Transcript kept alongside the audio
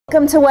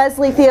Welcome to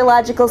Wesley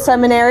Theological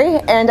Seminary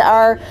and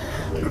our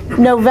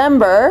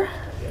November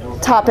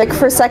topic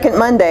for Second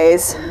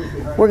Mondays.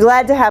 We're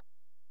glad to have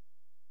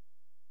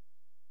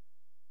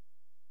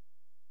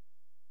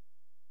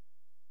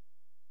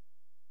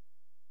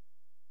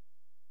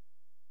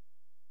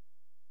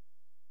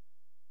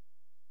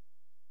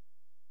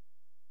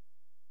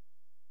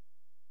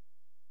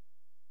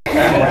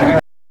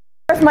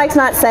if Mike's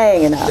not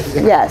saying enough.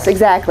 Yes,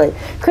 exactly.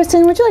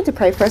 Kristen, would you like to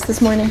pray for us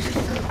this morning?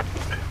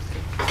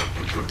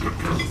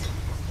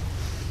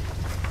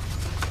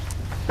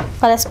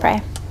 Let us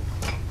pray.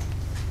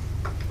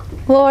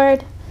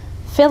 Lord,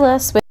 fill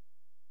us with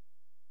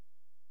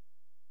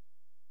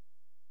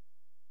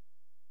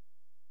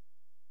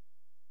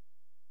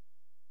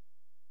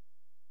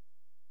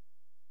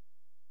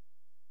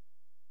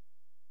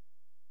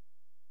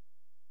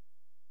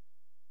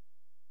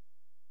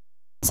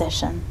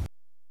transition.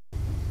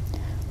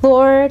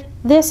 Lord,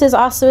 this is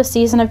also a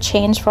season of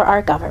change for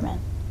our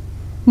government.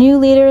 New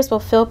leaders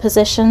will fill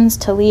positions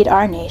to lead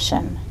our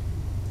nation.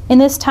 In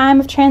this time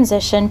of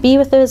transition, be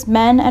with those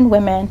men and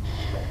women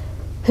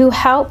who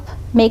help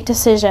make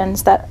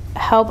decisions that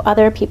help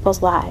other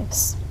people's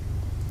lives.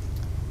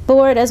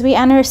 Lord, as we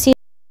enter a season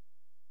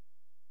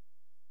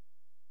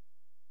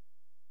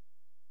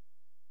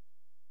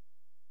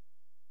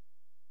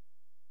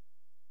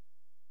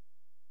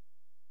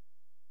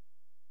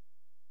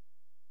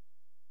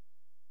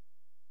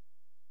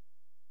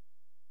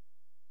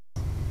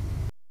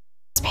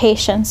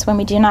patience when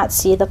we do not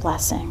see the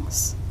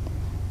blessings.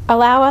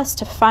 Allow us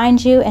to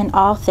find you in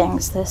all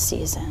things this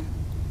season.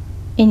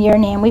 In your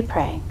name we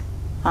pray.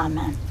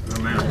 Amen.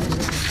 Amen.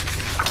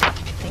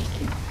 Thank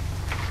you.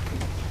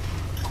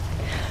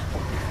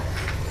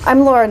 I'm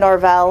Laura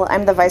Norvell.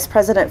 I'm the Vice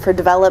President for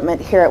Development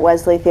here at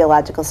Wesley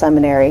Theological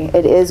Seminary.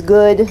 It is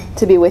good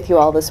to be with you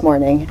all this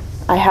morning.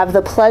 I have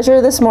the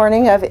pleasure this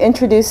morning of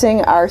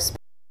introducing our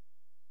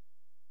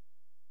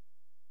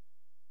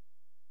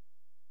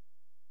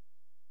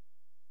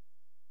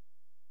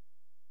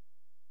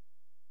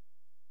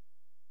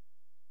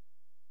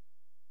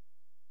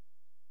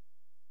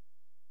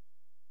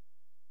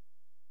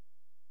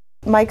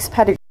Mike's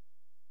pedigree.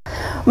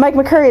 Mike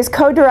McCurry is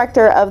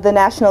co-director of the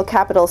National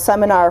Capital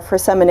Seminar for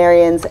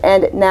Seminarians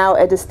and now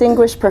a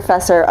distinguished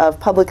professor of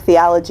public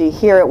theology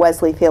here at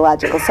Wesley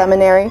Theological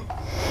Seminary.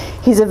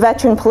 He's a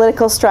veteran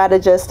political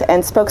strategist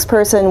and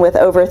spokesperson with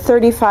over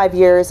 35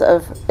 years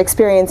of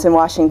experience in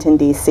Washington,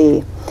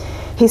 D.C.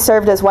 He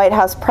served as White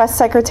House press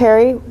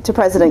secretary to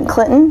President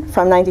Clinton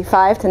from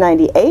 95 to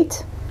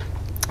 98.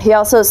 He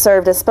also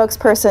served as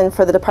spokesperson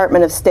for the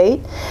Department of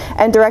State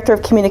and Director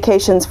of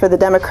Communications for the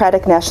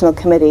Democratic National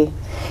Committee.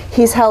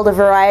 He's held a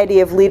variety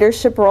of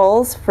leadership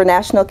roles for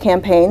national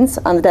campaigns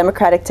on the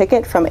Democratic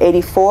ticket from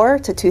 '84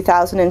 to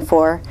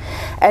 2004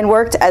 and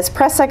worked as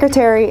press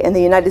secretary in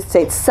the United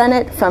States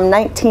Senate from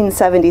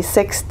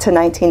 1976 to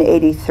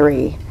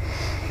 1983.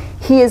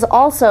 He is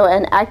also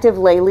an active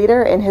lay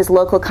leader in his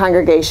local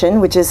congregation,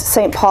 which is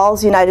St.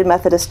 Paul's United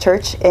Methodist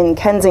Church in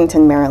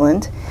Kensington,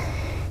 Maryland.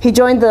 He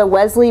joined the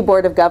Wesley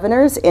Board of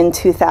Governors in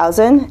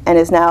 2000 and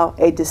is now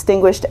a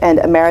distinguished and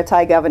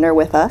emeriti governor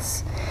with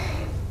us.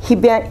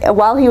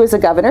 While he was a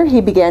governor,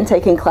 he began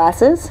taking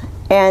classes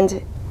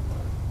and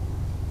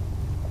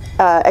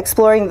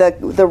exploring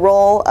the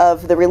role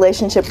of the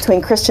relationship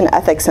between Christian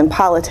ethics and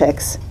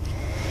politics.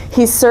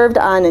 He's served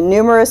on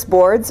numerous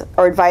boards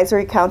or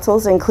advisory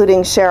councils,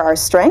 including Share Our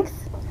Strength,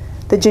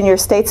 the Junior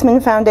Statesman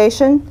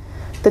Foundation,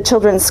 the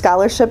Children's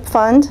Scholarship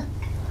Fund,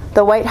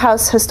 the White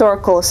House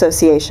Historical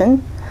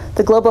Association,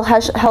 the Global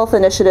Health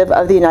Initiative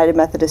of the United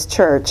Methodist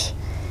Church.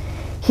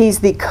 He's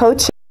the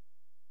co-chair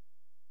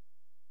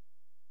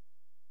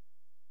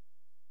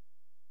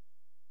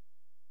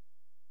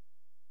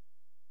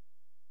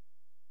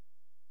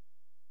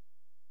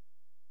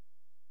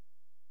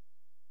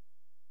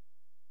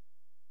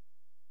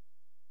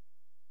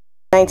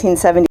in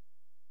 1970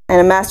 and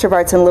a Master of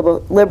Arts in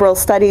Liberal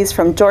Studies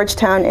from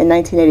Georgetown in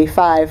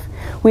 1985.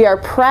 We are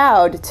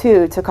proud,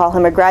 too, to call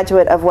him a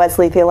graduate of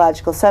Wesley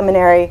Theological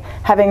Seminary,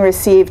 having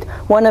received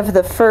one of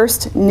the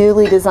first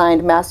newly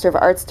designed Master of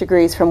Arts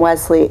degrees from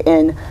Wesley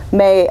in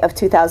May of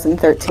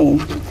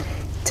 2013.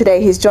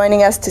 Today he's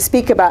joining us to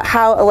speak about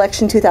how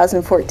Election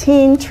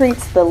 2014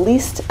 treats the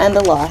least and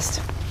the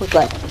lost. We're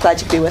glad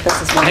you could be with us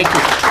this morning. Thank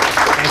you.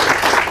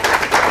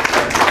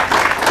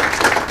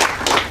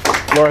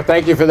 Laura,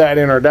 thank you for that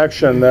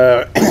introduction.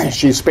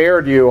 She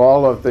spared you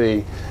all of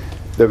the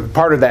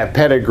part of that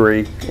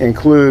pedigree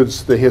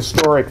includes the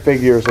historic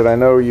figures that I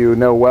know you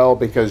know well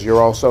because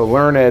you're also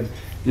learned.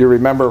 You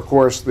remember, of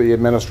course, the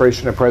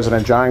administration of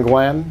President John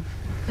Glenn,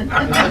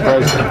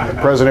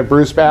 President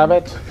Bruce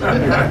Babbitt,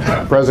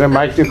 President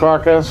Mike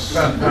Dukakis,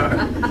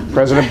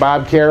 President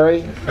Bob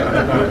Kerrey,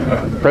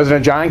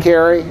 President John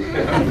Kerry.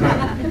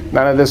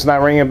 None of this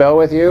not ringing a bell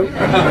with you?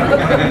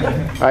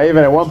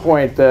 Even at one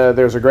point,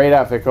 there's a great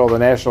outfit called the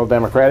National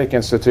Democratic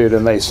Institute,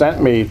 and they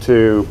sent me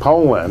to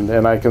Poland,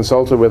 and I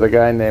consulted with a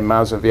guy named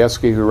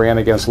Mazowiecki who ran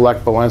against Lech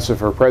Walesa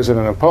for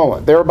president of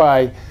Poland,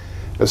 thereby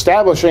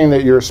establishing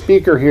that your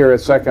speaker here at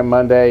Second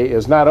Monday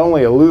is not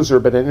only a loser,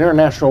 but an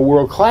international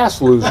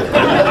world-class loser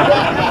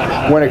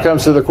when it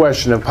comes to the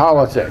question of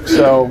politics.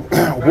 So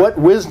what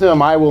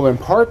wisdom I will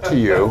impart to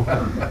you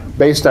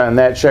based on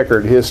that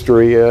checkered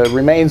history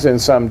remains in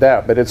some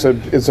doubt. But it's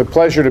a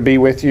pleasure to be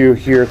with you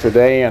here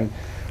today, and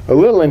a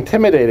little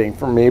intimidating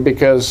for me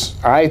because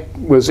I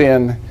was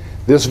in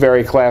this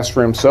very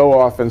classroom so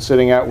often,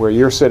 sitting out where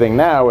you're sitting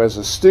now as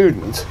a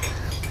student.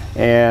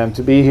 And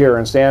to be here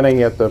and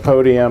standing at the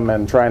podium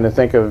and trying to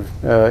think of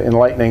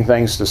enlightening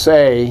things to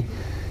say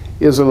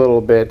is a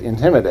little bit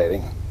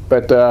intimidating.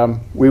 But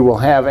we will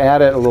have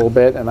at it a little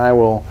bit, and I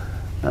will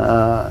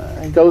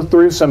go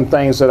through some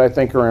things that I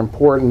think are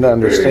important to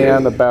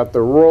understand about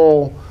the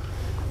role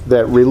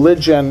that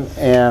religion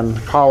and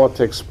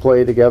politics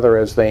play together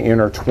as they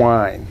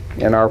intertwine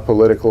in our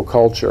political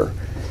culture.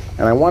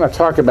 And I want to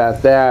talk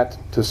about that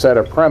to set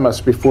a premise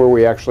before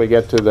we actually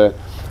get to the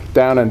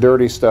down and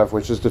dirty stuff,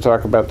 which is to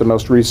talk about the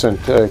most recent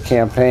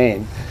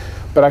campaign.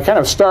 But I kind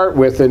of start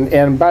with,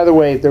 and by the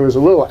way, there was a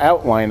little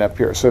outline up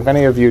here, so if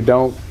any of you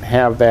don't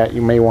have that,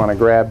 you may want to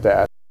grab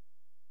that.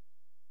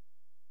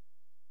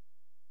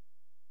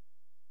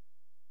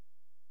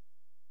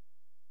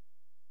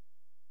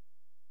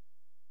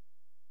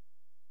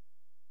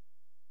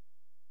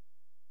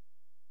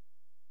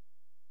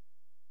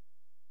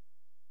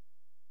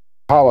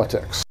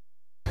 Politics.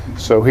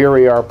 So here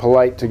we are,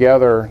 polite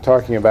together,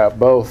 talking about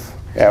both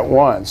at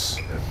once.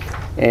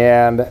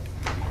 And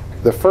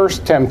the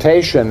first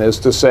temptation is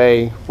to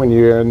say, when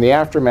you're in the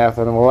aftermath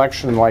of an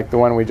election like the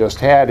one we just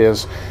had,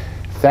 is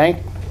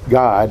thank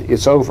God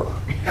it's over.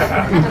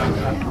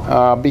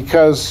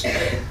 Because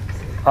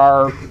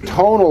our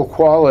tonal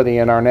quality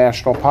in our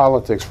national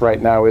politics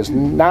right now is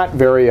not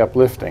very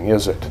uplifting,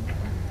 is it?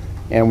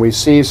 And we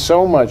see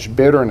so much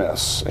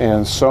bitterness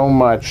and so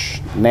much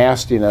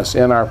nastiness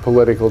in our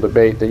political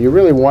debate that you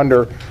really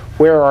wonder,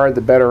 where are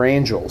the better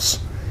angels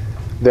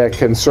that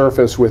can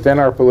surface within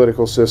our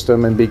political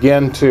system and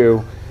begin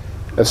to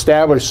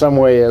establish some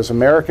way as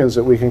Americans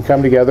that we can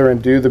come together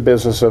and do the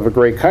business of a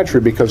great country?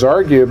 Because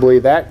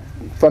arguably that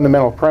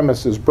fundamental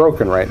premise is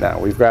broken right now.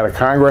 We've got a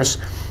Congress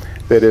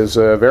that is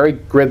very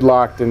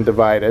gridlocked and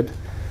divided,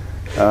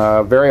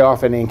 very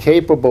often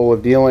incapable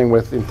of dealing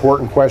with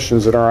important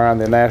questions that are on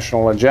the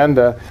national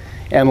agenda,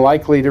 and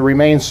likely to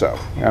remain so.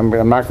 I'm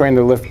not going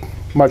to lift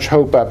much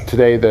hope up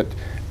today that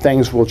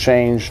things will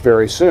change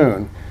very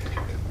soon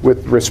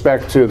with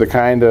respect to the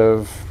kind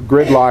of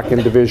gridlock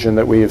and division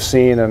that we have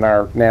seen in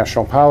our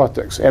national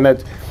politics. And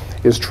it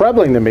is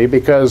troubling to me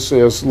because,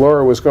 as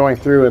Laura was going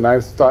through, and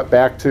I thought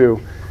back to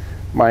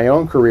my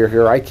own career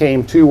here, I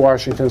came to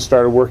Washington,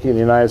 started working in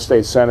the United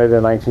States Senate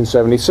in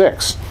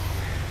 1976.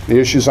 The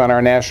issues on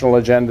our national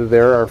agenda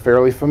there are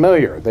fairly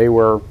familiar. They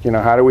were,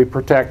 how do we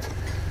protect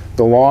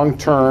the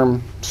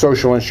long-term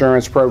social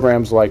insurance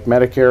programs like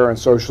Medicare and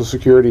Social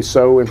Security,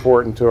 so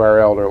important to our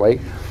elderly.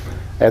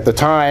 At the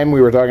time,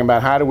 we were talking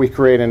about how do we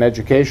create an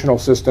educational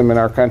system in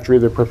our country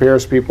that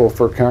prepares people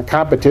for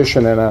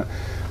competition in a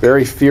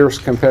very fierce,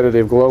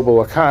 competitive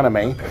global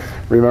economy.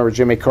 Remember,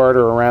 Jimmy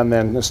Carter around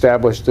then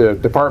established a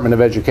Department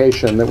of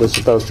Education that was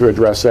supposed to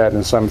address that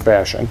in some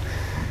fashion.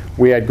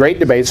 We had great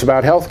debates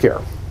about health care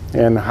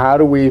and how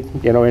do we,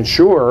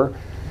 ensure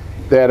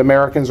that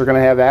Americans are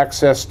going to have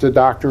access to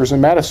doctors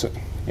and medicine,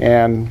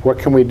 and what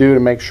can we do to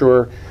make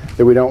sure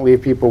that we don't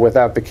leave people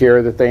without the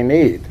care that they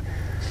need.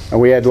 And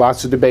we had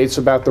lots of debates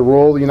about the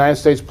role the United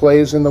States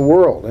plays in the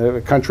world.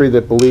 A country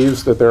that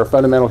believes that there are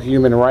fundamental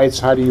human rights,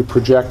 how do you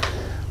project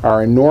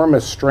our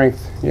enormous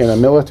strength in a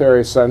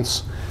military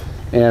sense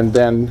and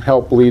then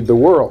help lead the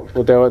world?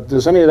 Well,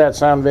 does any of that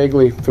sound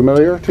vaguely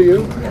familiar to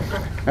you?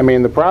 I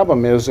mean, the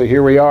problem is that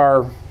here we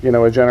are,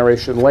 a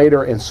generation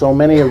later, and so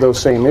many of those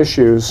same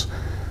issues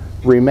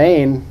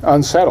remain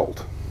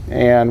unsettled.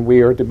 And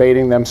we are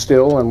debating them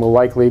still, and will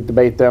likely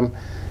debate them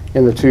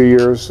in the 2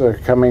 years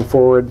coming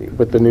forward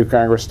with the new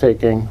Congress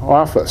taking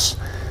office.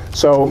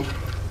 So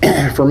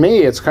for me,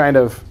 it's kind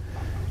of,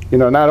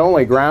 not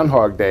only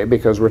Groundhog Day,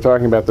 because we're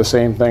talking about the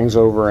same things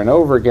over and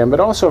over again,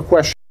 but also a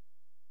question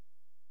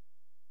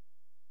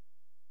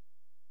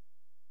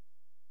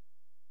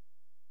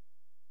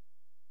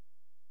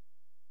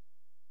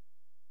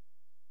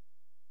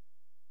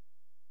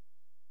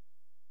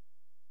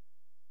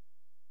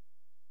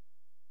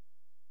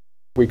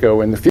we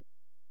go in the future.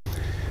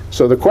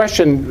 So the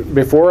question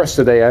before us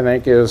today, I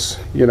think, is,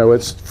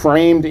 it's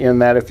framed in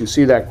that, if you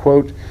see that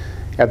quote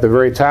at the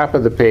very top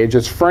of the page,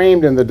 it's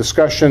framed in the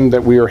discussion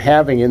that we are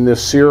having in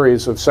this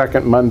series of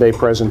Second Monday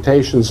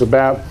presentations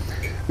about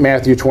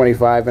Matthew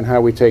 25 and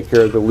how we take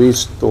care of the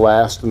least, the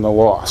last, and the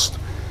lost.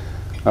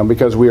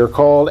 Because we are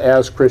called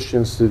as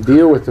Christians to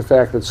deal with the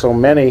fact that so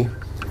many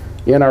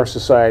in our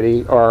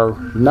society are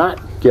not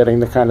getting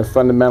the kind of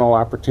fundamental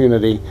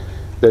opportunity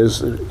that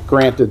is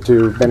granted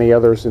to many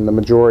others in the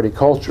majority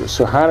culture.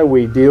 So how do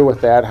we deal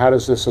with that? How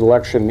does this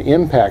election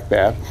impact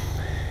that?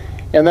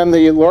 And then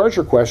the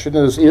larger question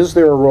is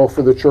there a role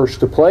for the church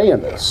to play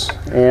in this?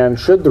 And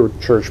should the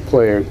church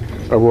play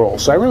a role?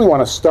 So I really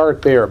want to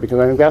start there, because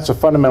I think that's a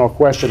fundamental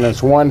question.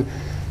 It's one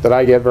that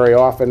I get very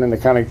often, and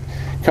it kind of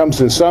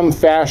comes in some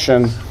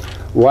fashion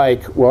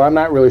like, well, I'm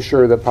not really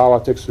sure that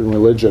politics and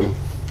religion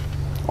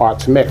ought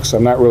to mix.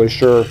 I'm not really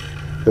sure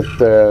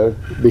that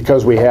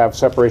because we have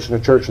separation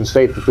of church and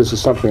state that this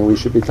is something we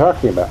should be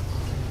talking about.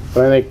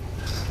 But I think,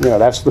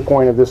 that's the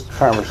point of this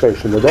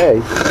conversation today.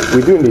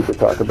 We do need to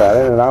talk about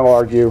it, and I'll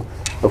argue,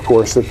 of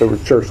course, that the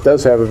church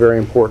does have a very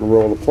important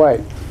role to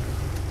play.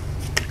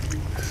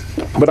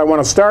 But I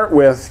want to start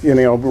with,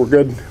 we're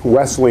good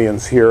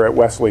Wesleyans here at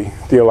Wesley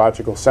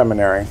Theological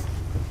Seminary.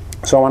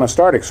 So I want to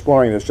start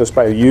exploring this just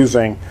by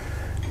using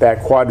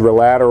that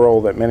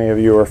quadrilateral that many of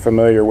you are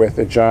familiar with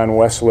that John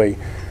Wesley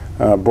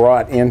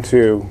brought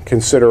into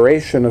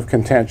consideration of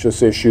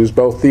contentious issues,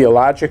 both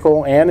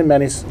theological and in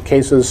many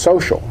cases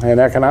social and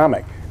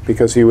economic,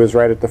 because he was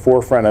right at the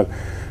forefront of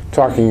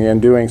talking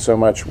and doing so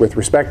much with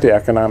respect to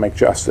economic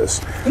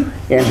justice.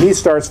 And he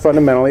starts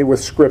fundamentally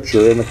with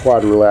Scripture in the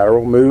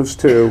quadrilateral, moves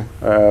to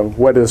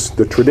what does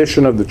the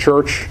tradition of the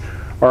church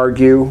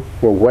argue,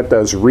 well, what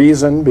does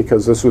reason,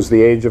 because this was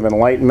the age of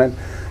enlightenment,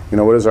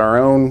 what does our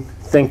own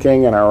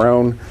thinking and our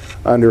own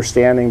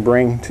understanding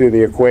bring to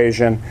the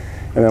equation,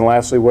 and then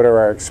lastly, what are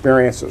our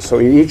experiences?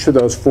 So each of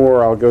those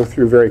four I'll go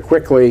through very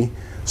quickly,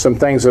 some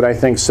things that I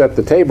think set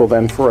the table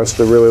then for us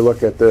to really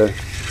look at the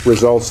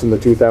results in the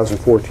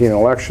 2014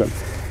 election.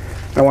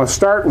 I want to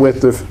start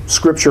with the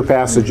Scripture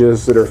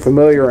passages that are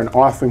familiar and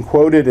often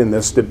quoted in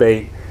this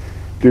debate.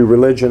 Do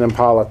religion and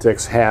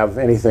politics have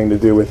anything to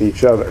do with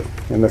each other?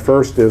 And the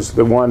first is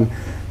the one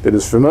that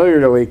is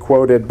familiarly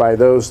quoted by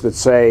those that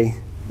say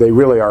they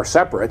really are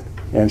separate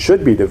and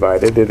should be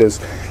divided. It is,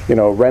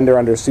 render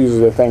unto Caesar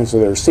the things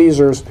that are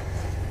Caesar's,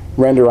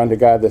 render unto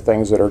God the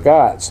things that are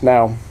God's.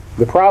 Now,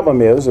 the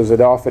problem is, as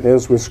it often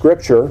is with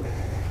Scripture,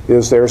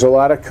 is there's a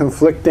lot of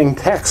conflicting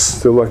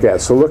texts to look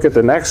at. So look at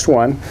the next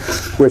one,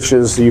 which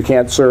is you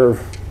can't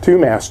serve two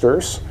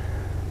masters.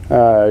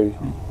 You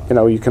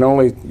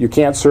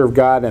can't serve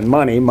God and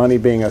money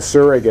being a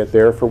surrogate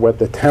there for what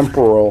the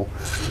temporal,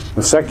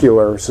 the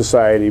secular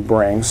society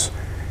brings.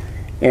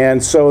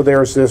 And so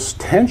there's this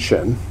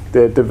tension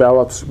that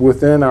develops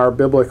within our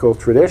biblical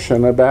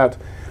tradition about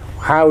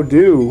how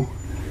do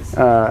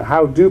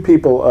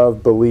people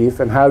of belief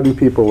and how do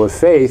people of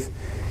faith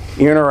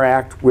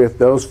interact with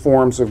those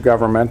forms of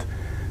government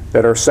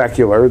that are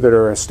secular, that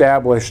are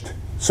established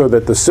so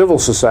that the civil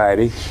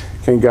society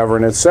can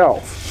govern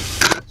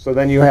itself. So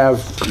then you have,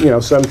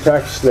 some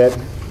texts that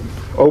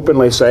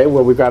openly say,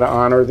 well, we've got to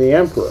honor the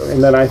emperor.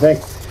 And then I think,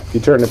 if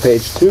you turn to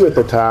page 2 at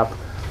the top,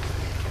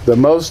 the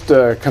most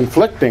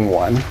conflicting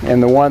one,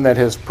 and the one that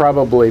has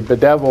probably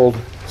bedeviled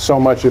so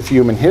much of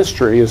human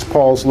history, is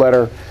Paul's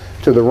letter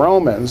to the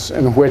Romans,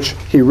 in which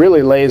he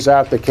really lays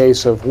out the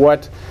case of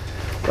what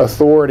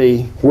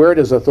authority, where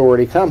does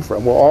authority come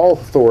from? Well, all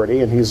authority,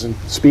 and he's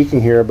speaking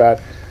here about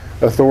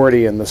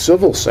authority in the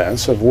civil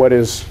sense of what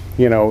is,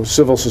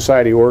 civil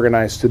society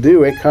organized to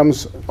do, it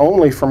comes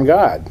only from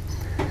God.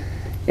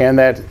 And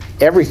that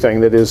everything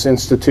that is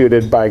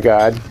instituted by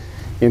God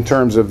in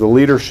terms of the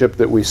leadership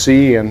that we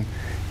see in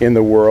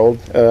the world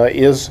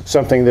is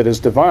something that is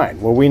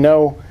divine. Well, we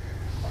know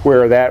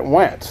where that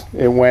went.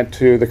 It went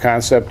to the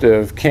concept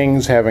of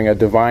kings having a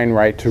divine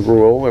right to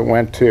rule. It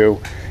went to,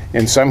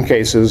 in some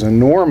cases,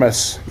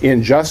 enormous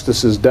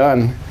injustices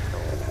done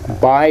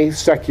by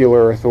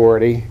secular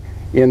authority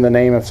in the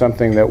name of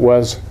something that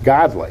was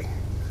godly.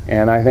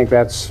 And I think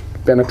that's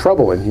been a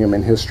trouble in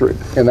human history.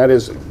 And that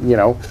is,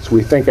 as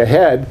we think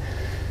ahead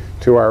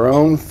to our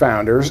own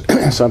founders,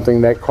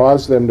 something that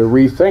caused them to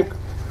rethink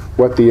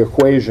what the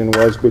equation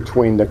was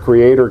between the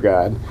Creator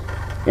God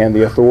and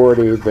the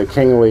authority, the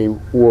kingly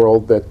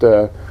world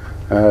that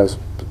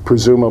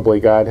presumably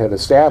God had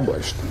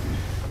established.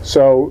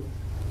 So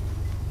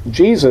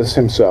Jesus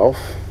himself,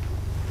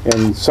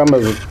 in some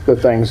of the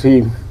things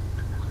he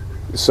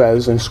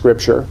says in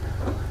Scripture,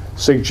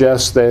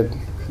 suggests that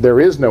there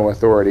is no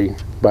authority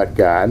but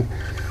God.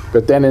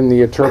 But then in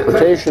the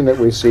interpretation that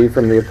we see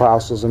from the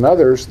apostles and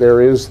others,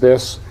 there is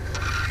this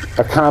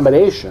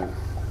accommodation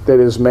that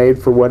is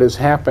made for what is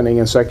happening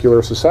in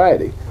secular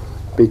society.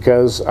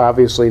 Because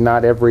obviously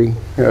not at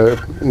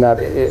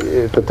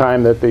the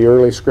time that the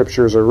early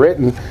Scriptures are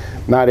written,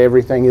 not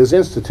everything is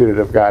instituted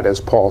of God, as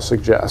Paul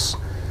suggests.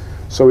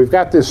 So we've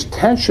got this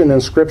tension in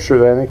Scripture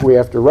that I think we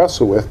have to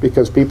wrestle with,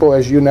 because people,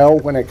 as you know,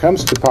 when it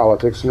comes to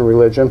politics and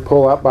religion,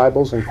 pull out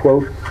Bibles and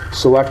quote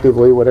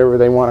selectively whatever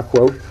they want to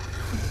quote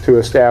to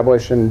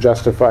establish and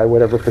justify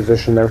whatever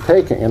position they're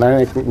taking. And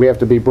I think we have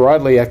to be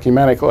broadly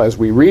ecumenical as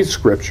we read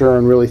Scripture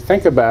and really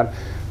think about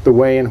the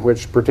way in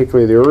which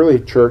particularly the early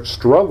church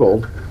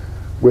struggled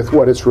with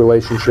what its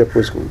relationship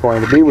was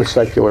going to be with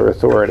secular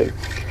authority.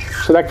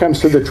 So that comes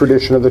to the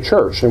tradition of the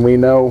church, and we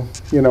know,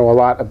 a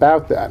lot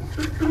about that.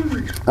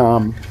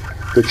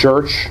 The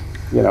church,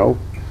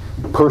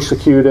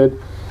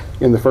 persecuted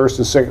in the first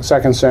and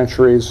second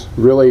centuries,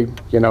 really,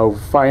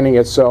 finding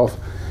itself,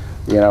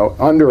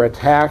 under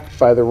attack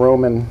by the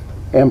Roman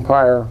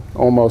Empire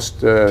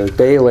almost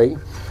daily,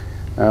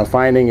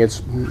 finding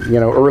its,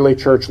 early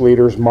church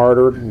leaders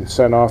martyred and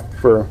sent off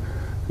for,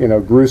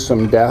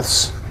 gruesome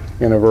deaths,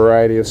 in a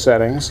variety of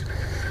settings,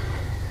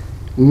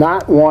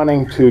 not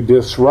wanting to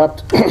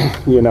disrupt,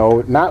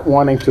 not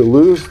wanting to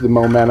lose the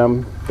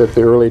momentum that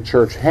the early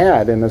church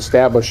had in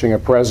establishing a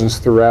presence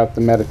throughout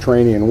the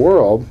Mediterranean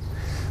world,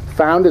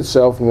 found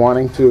itself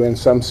wanting to, in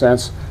some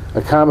sense,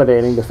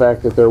 accommodating the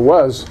fact that there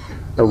was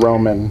a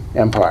Roman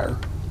Empire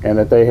and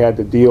that they had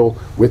to deal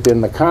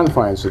within the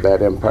confines of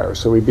that empire.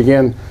 So we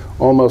begin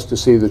almost to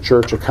see the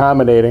church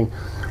accommodating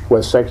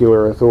what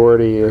secular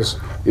authority is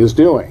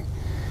doing.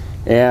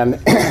 And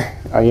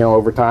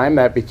over time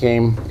that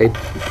became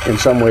in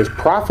some ways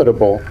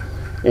profitable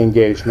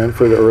engagement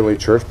for the early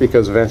church,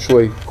 because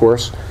eventually, of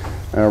course,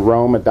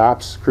 Rome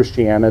adopts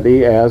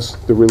Christianity as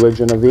the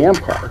religion of the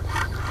empire.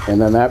 And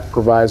then that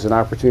provides an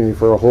opportunity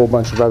for a whole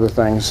bunch of other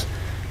things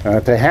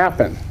to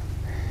happen.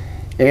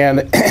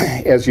 And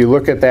as you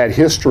look at that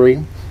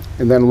history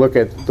and then look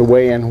at the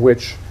way in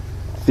which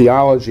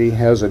theology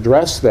has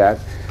addressed that,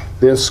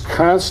 this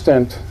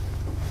constant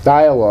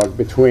dialogue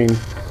between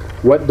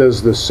what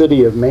does the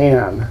city of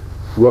man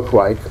look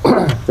like,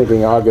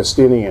 thinking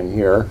Augustinian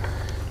here,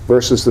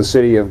 versus the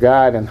city of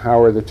God, and how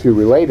are the two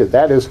related.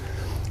 That is,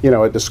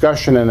 a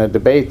discussion and a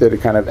debate that it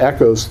kind of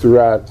echoes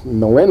throughout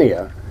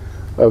millennia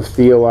of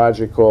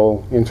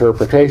theological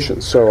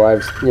interpretations. So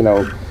I've,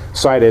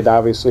 cited,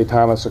 obviously,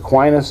 Thomas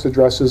Aquinas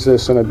addresses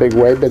this in a big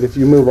way, but if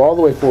you move all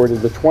the way forward to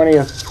the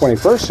 20th,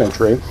 21st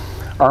century,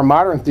 our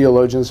modern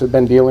theologians have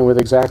been dealing with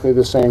exactly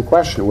the same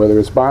question, whether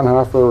it's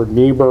Bonhoeffer,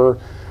 Niebuhr,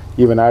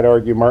 even I'd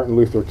argue Martin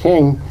Luther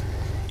King.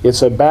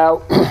 It's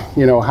about,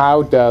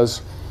 how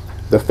does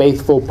the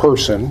faithful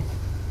person,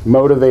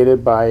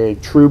 motivated by a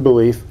true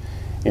belief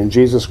in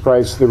Jesus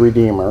Christ the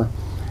Redeemer,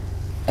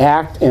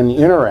 act and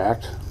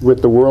interact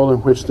with the world in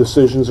which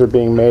decisions are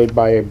being made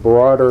by a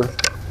broader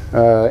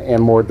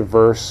and more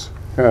diverse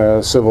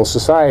civil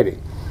society.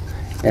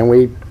 And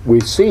we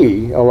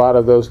see a lot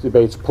of those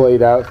debates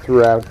played out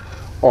throughout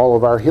all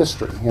of our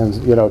history. And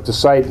to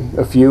cite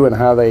a few and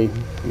how they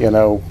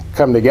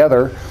come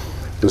together,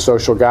 the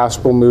social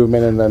gospel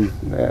movement in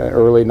the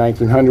early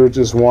 1900s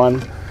is one.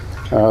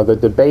 The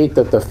debate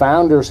that the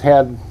founders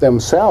had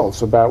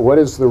themselves about what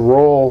is the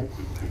role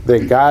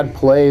that God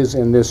plays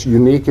in this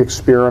unique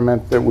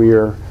experiment that we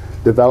are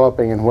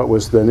developing in what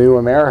was the new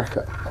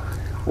America,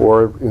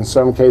 or in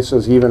some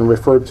cases even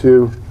referred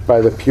to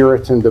by the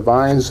Puritan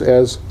divines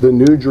as the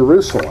New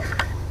Jerusalem.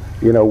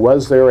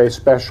 Was there a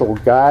special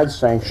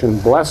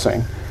God-sanctioned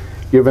blessing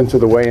given to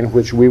the way in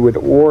which we would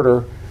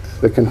order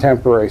the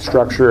contemporary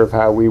structure of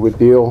how we would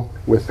deal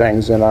with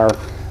things in our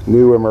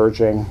new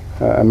emerging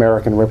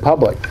American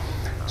Republic?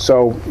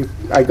 So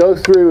I go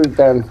through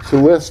then to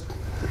list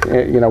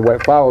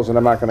what follows, and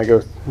I'm not going to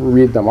go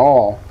read them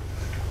all.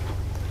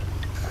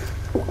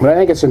 But I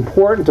think it's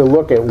important to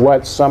look at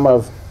what some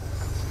of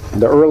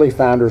the early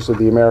founders of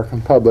the American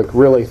Republic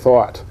really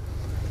thought,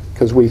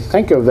 because we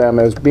think of them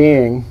as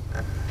being,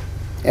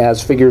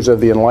 as figures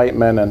of the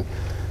Enlightenment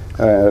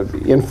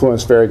and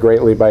influenced very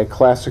greatly by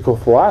classical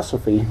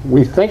philosophy,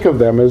 we think of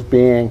them as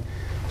being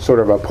sort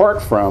of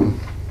apart from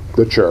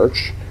the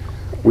church.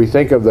 We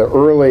think of the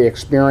early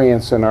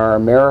experience in our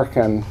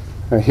American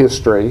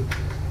history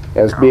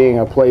as being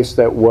a place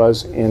that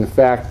was, in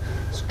fact,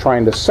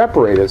 trying to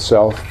separate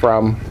itself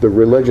from the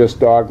religious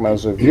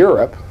dogmas of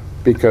Europe,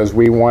 because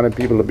we wanted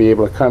people to be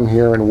able to come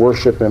here and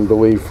worship and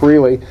believe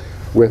freely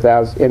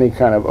without any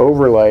kind of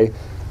overlay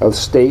of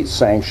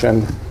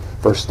state-sanctioned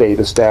or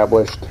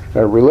state-established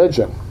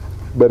religion.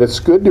 But it's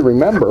good to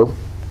remember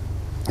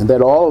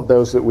that all of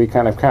those that we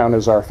kind of count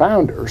as our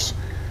founders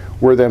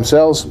were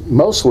themselves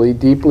mostly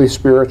deeply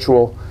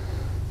spiritual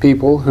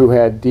people who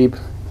had deep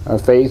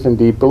faith and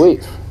deep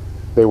belief.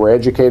 They were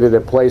educated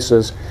at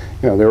places,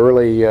 the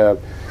early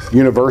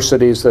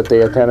universities that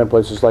they attended,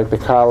 places like the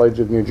College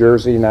of New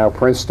Jersey, now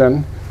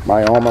Princeton,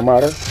 my alma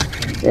mater,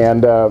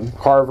 and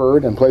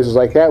Harvard and places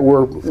like that,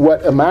 were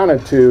what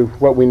amounted to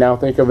what we now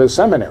think of as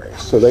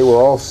seminaries. So they were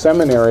all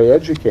seminary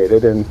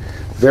educated and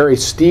very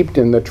steeped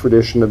in the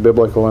tradition of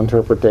biblical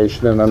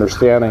interpretation and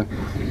understanding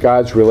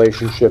God's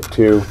relationship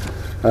to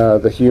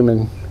the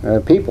human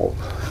people.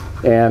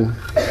 And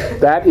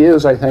that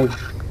is, I think,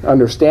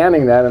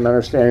 understanding that and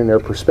understanding their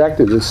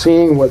perspective is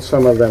seeing what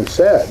some of them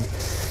said.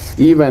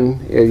 Even,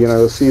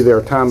 see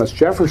there Thomas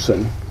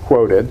Jefferson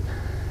quoted,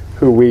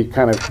 who we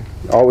kind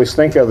of always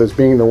think of as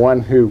being the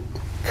one who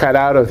cut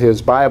out of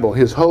his Bible.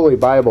 His Holy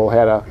Bible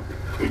had a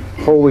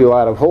wholly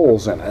lot of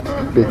holes in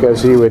it,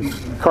 because he would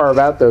carve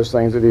out those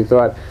things that he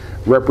thought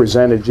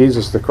represented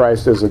Jesus the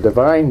Christ as a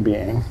divine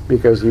being,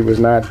 because he was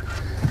not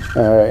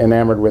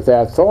enamored with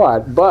that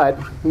thought. But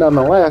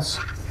nonetheless,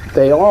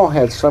 they all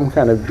had some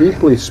kind of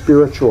deeply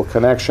spiritual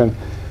connection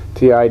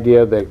to the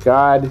idea that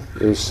God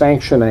is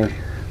sanctioning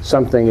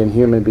something in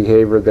human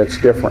behavior that's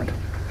different.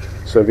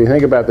 So if you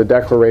think about the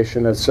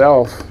Declaration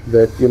itself,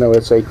 that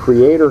it's a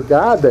creator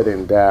God that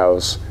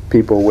endows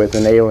people with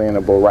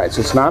inalienable rights.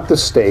 It's not the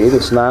state,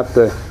 it's not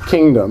the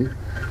kingdom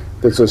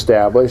that's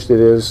established, it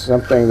is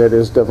something that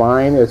is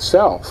divine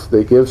itself,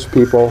 that gives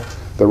people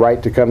the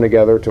right to come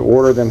together, to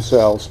order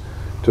themselves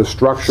to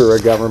structure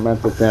a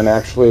government that then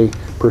actually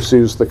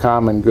pursues the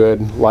common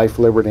good, life,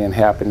 liberty, and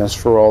happiness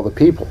for all the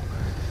people.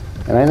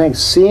 And I think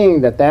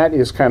seeing that that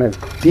is kind of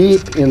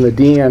deep in the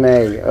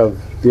DNA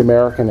of the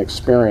American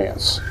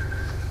experience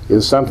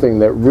is something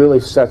that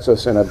really sets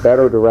us in a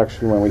better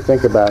direction when we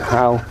think about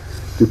how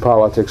do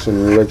politics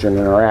and religion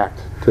interact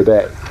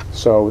today.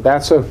 So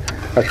that's a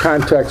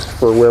context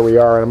for where we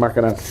are, and I'm not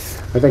going to,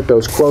 I think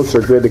those quotes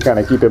are good to kind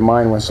of keep in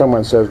mind when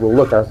someone says, well,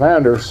 look, our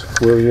founders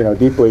were,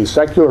 deeply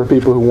secular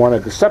people who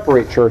wanted to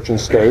separate church and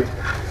state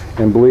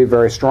and believed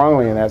very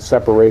strongly in that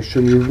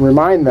separation. You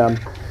remind them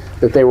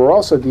that they were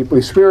also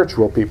deeply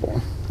spiritual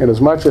people. And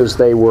as much as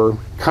they were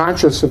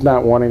conscious of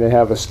not wanting to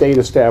have a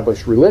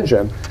state-established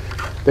religion,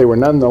 they were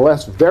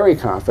nonetheless very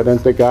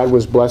confident that God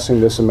was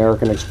blessing this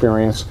American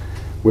experience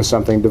with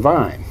something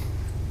divine.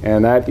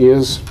 And that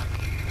is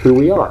who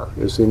we are,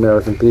 as the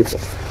American people.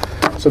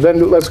 So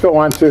then let's go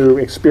on to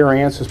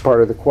experience as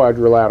part of the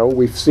quadrilateral.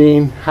 We've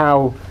seen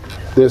how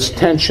this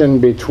tension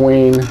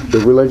between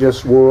the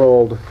religious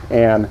world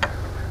and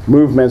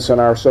movements in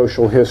our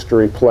social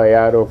history play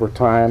out over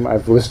time.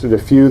 I've listed a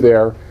few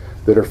there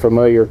that are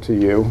familiar to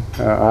you.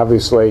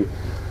 Obviously,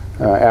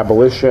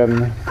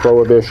 abolition,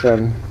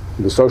 prohibition,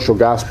 the social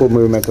gospel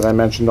movement that I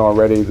mentioned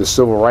already, the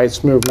civil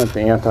rights movement,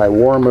 the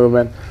anti-war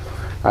movement.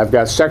 I've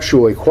got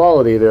sexual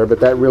equality there, but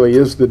that really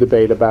is the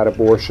debate about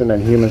abortion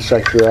and human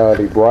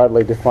sexuality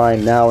broadly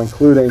defined now,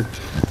 including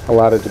a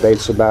lot of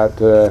debates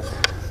about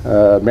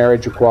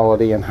marriage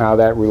equality and how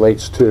that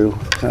relates to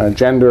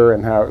gender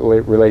and how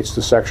it relates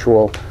to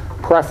sexual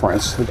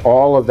preference. And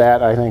all of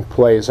that, I think,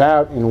 plays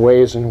out in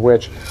ways in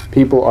which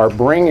people are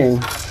bringing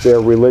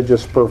their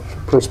religious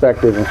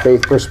perspective and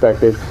faith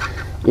perspective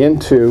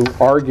into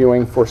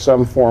arguing for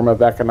some form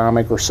of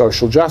economic or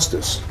social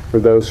justice for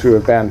those who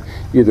have been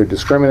either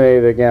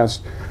discriminated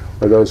against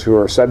or those who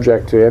are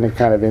subject to any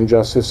kind of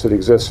injustice that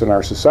exists in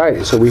our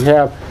society. So we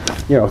have,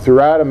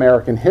 throughout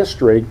American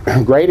history,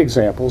 great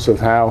examples of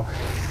how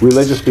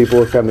religious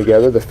people have come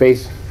together, the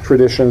faith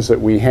traditions that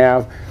we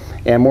have,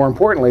 and more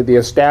importantly, the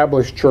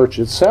established church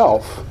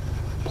itself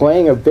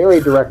playing a very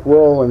direct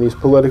role in these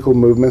political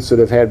movements that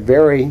have had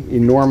very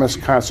enormous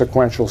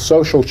consequential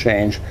social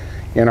change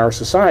in our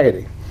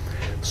society.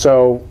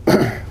 So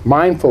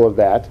mindful of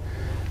that,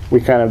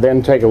 we kind of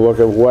then take a look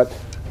at what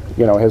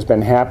has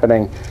been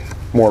happening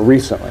more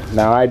recently.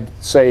 Now I'd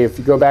say if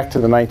you go back to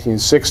the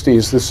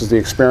 1960s, this is the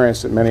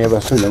experience that many of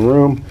us in the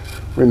room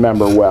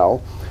remember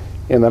well.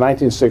 In the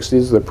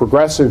 1960s, the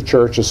progressive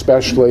church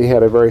especially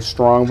had a very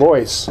strong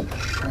voice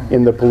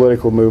in the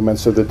political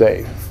movements of the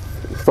day,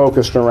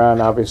 focused around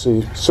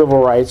obviously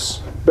civil rights,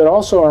 but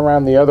also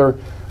around the other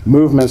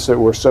movements that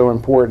were so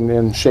important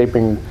in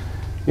shaping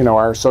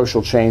our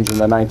social change in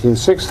the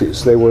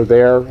 1960s. They were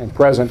there and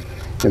present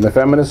in the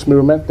feminist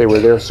movement. They were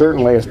there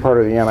certainly as part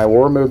of the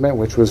anti-war movement,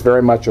 which was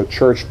very much a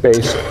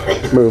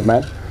church-based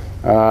movement.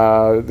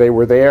 They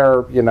were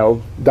there,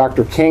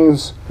 Dr.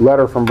 King's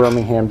letter from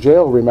Birmingham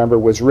jail, remember,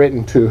 was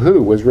written to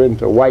who? Was written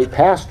to white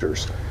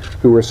pastors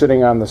who were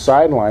sitting on the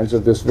sidelines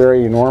of this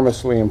very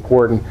enormously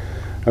important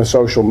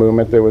social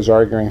movement that was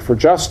arguing for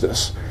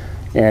justice.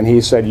 And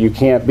he said, you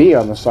can't be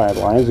on the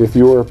sidelines if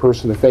you are a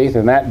person of faith.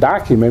 And that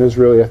document is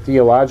really a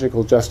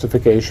theological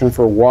justification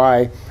for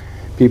why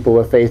people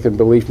of faith and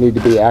belief need to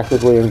be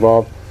actively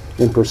involved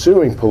in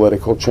pursuing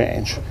political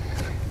change.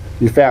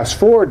 You fast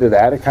forward to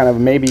that, it kind of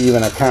maybe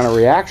even a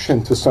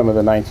counter-reaction to some of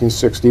the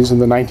 1960s. In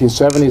the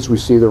 1970s, we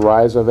see the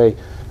rise of a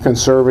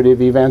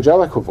conservative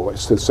evangelical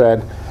voice that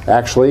said,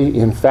 actually,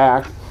 in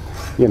fact,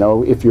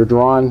 if you're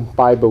drawn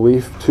by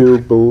belief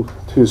to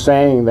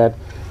saying that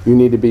you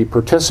need to be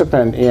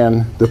participant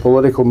in the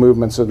political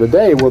movements of the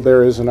day, well,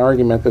 there is an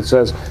argument that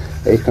says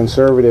a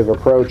conservative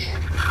approach,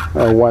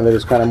 one that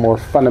is kind of more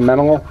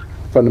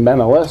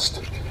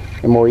fundamentalist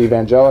and more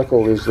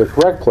evangelical, is the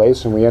correct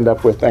place, and we end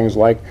up with things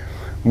like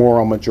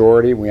moral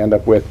majority. We end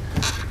up with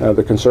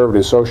the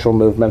conservative social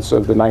movements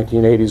of the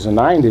 1980s and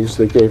 90s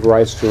that gave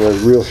rise to a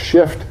real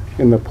shift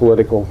in the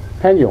political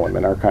pendulum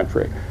in our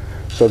country.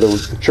 So there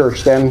was the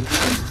church then,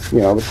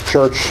 the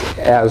church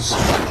as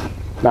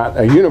not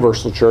a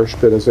universal church,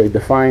 but as a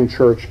defined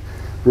church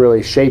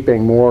really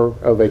shaping more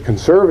of a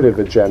conservative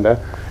agenda,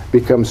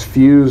 becomes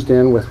fused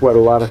in with what a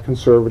lot of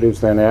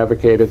conservatives then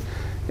advocated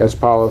as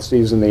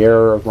policies in the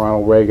era of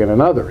Ronald Reagan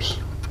and others.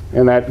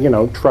 And that,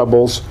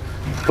 troubles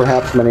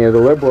perhaps many of the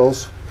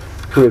liberals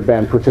who had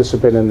been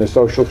participant in the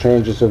social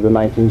changes of the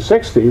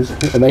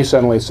 1960s, and they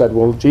suddenly said,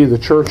 well, gee, the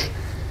church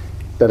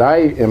that I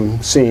am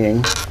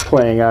seeing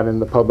playing out in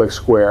the public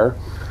square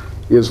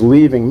is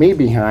leaving me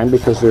behind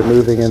because they're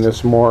moving in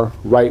this more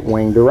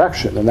right-wing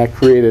direction. And that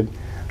created,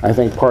 I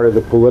think, part of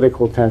the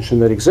political tension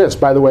that exists.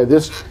 By the way,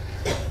 this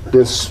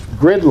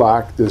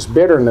gridlock, this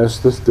bitterness,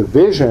 this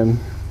division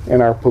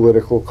in our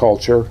political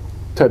culture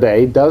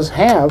today does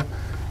have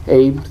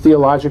a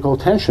theological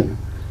tension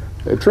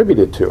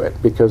attributed to it,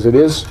 because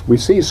we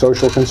see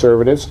social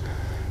conservatives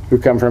who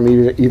come from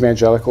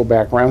evangelical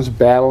backgrounds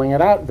battling it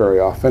out very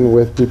often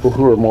with people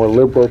who are more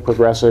liberal,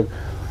 progressive,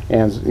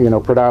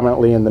 and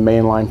predominantly in the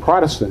mainline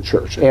Protestant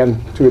church, and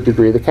to a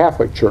degree the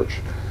Catholic Church.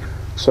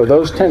 So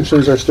those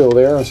tensions are still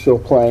there and still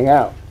playing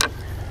out.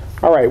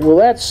 All right, well,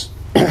 let's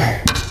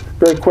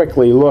very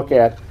quickly look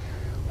at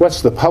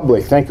what's the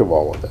public think of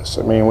all of this.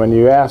 I mean, when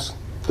you ask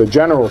the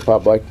general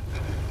public,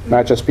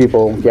 not just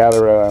people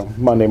gathered on a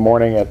Monday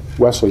morning at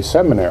Wesley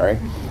Seminary,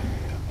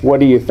 what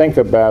do you think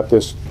about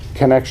this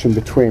connection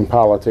between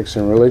politics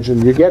and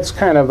religion? You get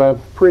kind of a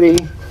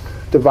pretty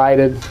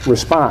divided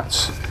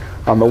response.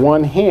 On the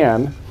one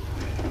hand,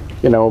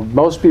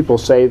 most people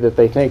say that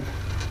they think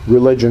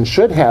religion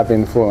should have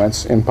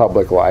influence in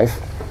public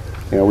life.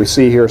 We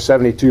see here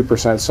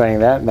 72% saying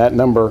that, and that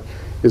number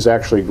is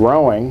actually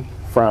growing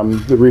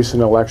from the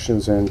recent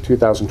elections in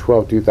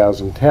 2012,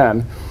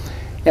 2010.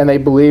 And they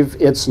believe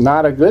it's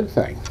not a good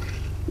thing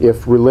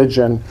if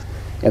religion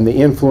and the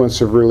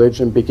influence of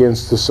religion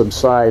begins to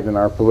subside in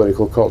our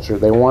political culture.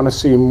 They want to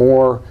see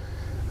more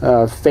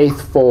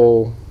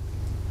faithful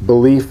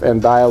belief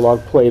and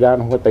dialogue played out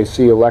in what they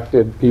see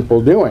elected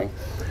people doing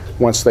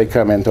once they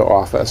come into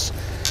office.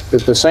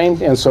 At the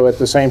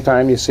same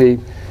time, you see,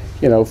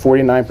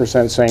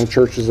 49% saying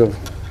churches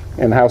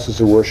and houses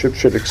of worship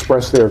should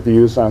express their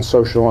views on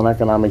social and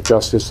economic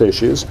justice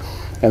issues,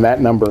 and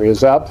that number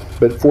is up,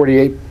 but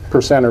 48%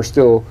 are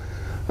still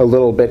a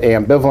little bit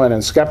ambivalent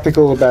and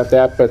skeptical about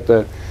that, but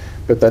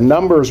the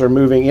numbers are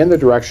moving in the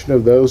direction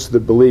of those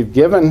that believe,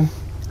 given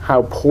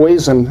how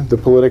poisoned the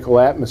political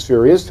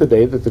atmosphere is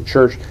today, that the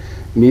church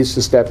needs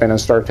to step in and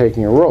start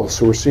taking a role.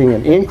 So we're seeing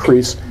an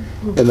increase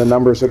in the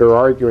numbers that are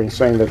arguing,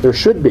 saying that there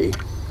should be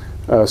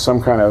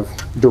some kind of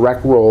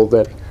direct role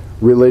that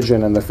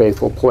religion and the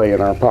faithful play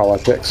in our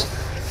politics.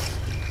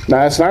 Now,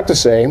 that's not to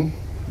say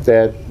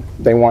that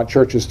they want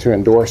churches to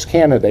endorse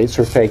candidates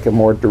or take a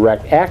more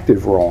direct,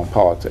 active role in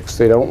politics.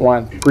 They don't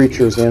want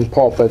preachers in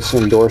pulpits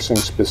endorsing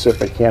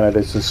specific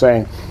candidates and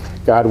saying,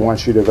 God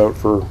wants you to vote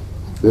for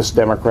this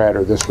Democrat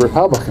or this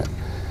Republican.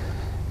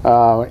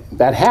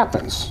 That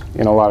happens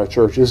in a lot of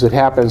churches. It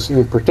happens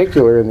in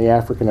particular in the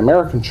African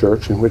American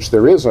church, in which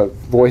there is a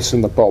voice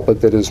in the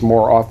pulpit that is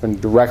more often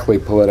directly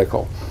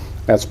political.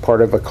 That's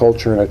part of a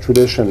culture and a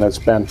tradition that's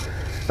been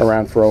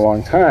around for a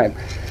long time.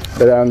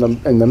 But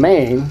in the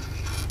main,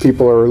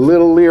 people are a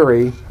little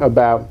leery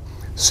about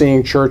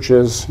seeing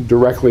churches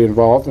directly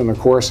involved, and of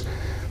course,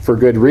 for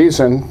good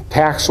reason.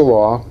 Tax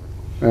law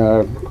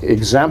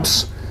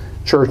exempts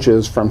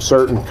churches from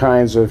certain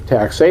kinds of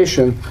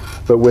taxation,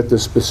 but with the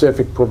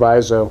specific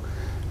proviso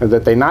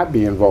that they not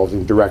be involved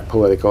in direct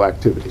political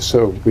activity.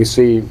 So we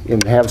see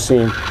and have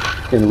seen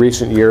in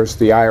recent years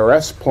the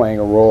IRS playing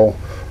a role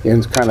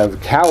in kind of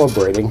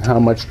calibrating how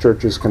much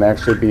churches can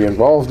actually be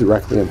involved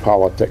directly in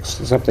politics.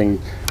 It's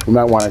something we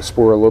might want to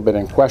explore a little bit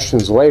in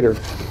questions later.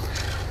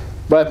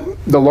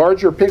 But the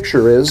larger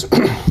picture is,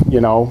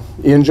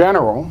 in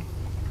general,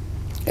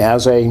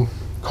 as a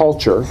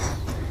culture,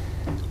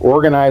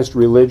 organized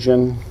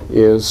religion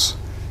is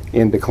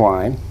in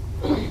decline.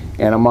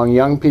 And among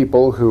young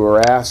people who are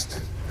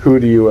asked,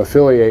 who do you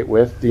affiliate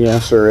with, the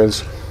answer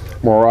is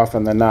more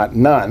often than not,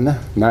 none,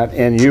 not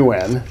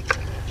N-U-N,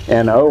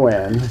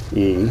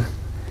 N-O-N-E,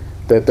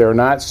 that they're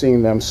not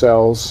seeing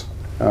themselves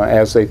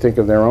as they think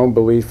of their own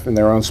belief and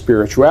their own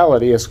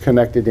spirituality as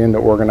connected into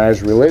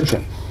organized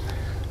religion.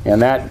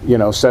 And that,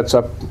 sets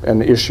up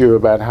an issue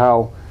about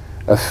how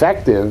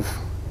effective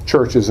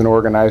churches and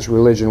organized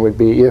religion would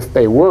be if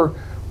they were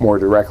more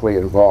directly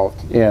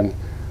involved in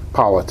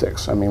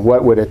politics. I mean,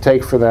 what would it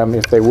take for them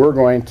if they were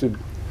going to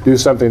do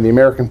something the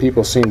American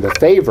people seem to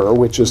favor,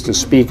 which is to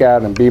speak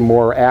out and be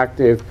more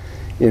active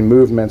in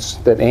movements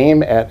that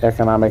aim at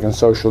economic and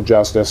social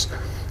justice?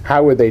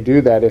 How would they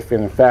do that if,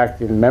 in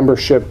fact, in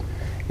membership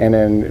and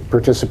in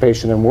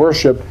participation in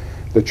worship,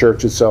 the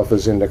church itself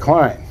is in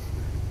decline?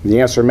 The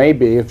answer may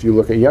be, if you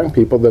look at young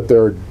people, that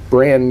there are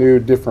brand new,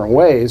 different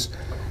ways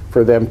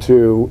for them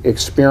to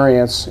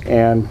experience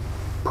and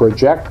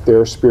project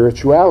their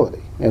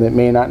spirituality. And it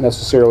may not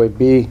necessarily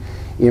be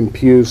in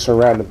pews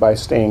surrounded by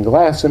stained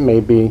glass. It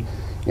may be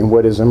in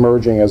what is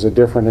emerging as a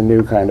different and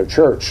new kind of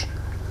church,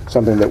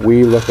 something that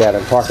we look at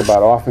and talk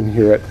about often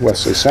here at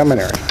Wesley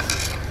Seminary.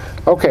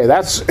 Okay,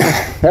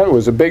 that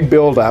was a big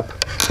build-up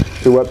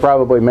to what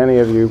probably many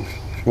of you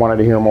wanted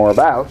to hear more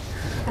about,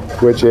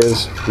 which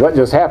is what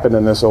just happened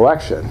in this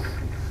election.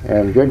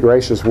 And good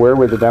gracious, where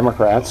were the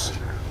Democrats?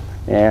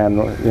 And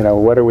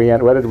what did we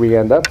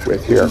end up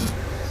with here?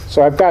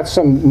 So I've got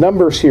some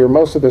numbers here.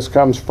 Most of this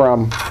comes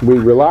from, we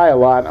rely a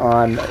lot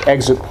on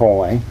exit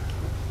polling.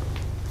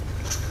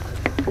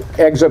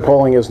 Exit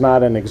polling is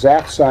not an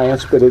exact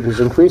science, but it has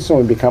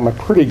increasingly become a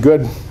pretty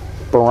good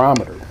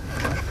barometer.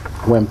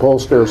 When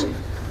pollsters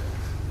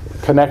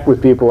connect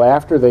with people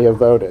after they have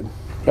voted,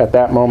 at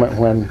that moment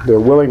when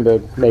they're willing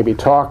to maybe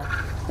talk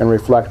and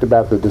reflect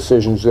about the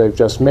decisions they've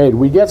just made,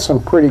 we get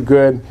some pretty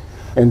good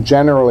and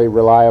generally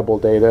reliable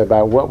data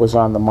about what was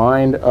on the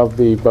mind of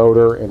the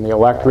voter and the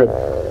electorate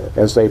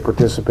as they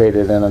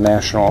participated in a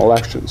national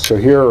election. So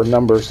here are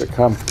numbers that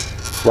come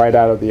right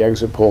out of the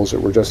exit polls that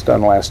were just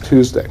done last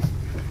Tuesday.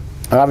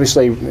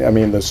 Obviously, I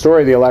mean, the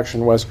story of the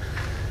election was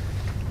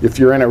if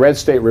you're in a red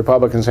state,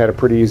 Republicans had a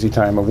pretty easy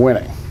time of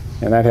winning.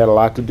 And that had a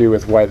lot to do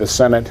with why the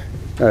Senate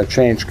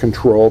changed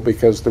control,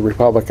 because the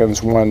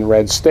Republicans won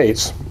red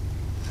states.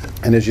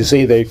 And as you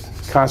see, they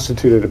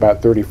constituted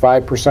about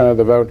 35% of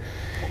the vote,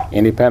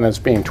 independents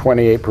being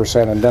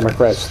 28% and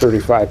Democrats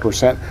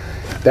 35%.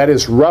 That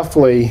is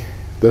roughly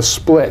the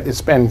split.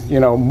 It's been,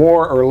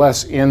 more or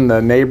less in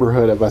the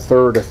neighborhood of a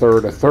third, a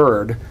third, a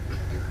third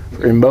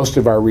in most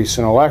of our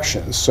recent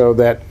elections. So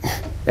that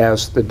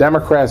as the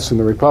Democrats and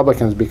the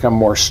Republicans become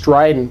more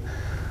strident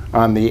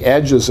on the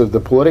edges of the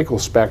political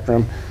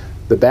spectrum,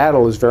 the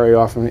battle is very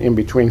often in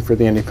between for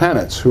the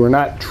independents, who are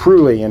not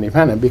truly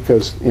independent,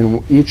 because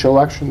in each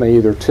election they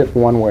either tip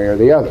one way or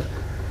the other.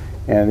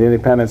 And the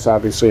independents,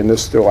 obviously, in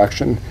this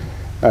election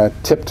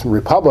tipped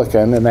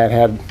Republican, and that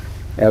had,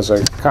 as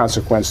a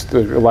consequence,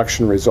 the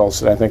election results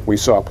that I think we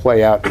saw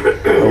play out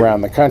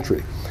around the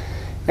country.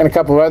 And a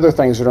couple of other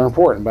things that are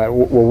important. But,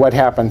 well, what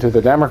happened to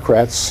the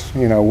Democrats?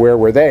 Where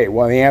were they?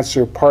 Well, the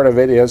answer, part of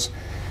it is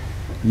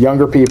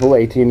younger people,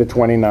 18 to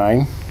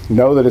 29,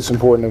 know that it's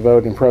important to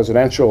vote in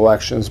presidential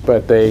elections,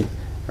 but they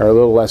are a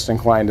little less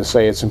inclined to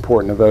say it's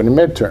important to vote in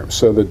midterms.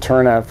 So the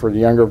turnout for the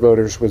younger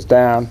voters was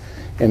down,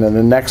 and in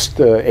the next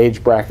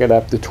age bracket,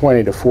 up to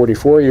 20 to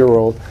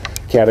 44-year-old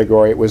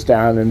category, it was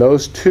down. And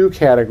those two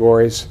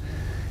categories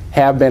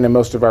have been, in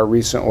most of our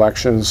recent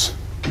elections,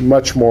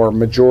 much more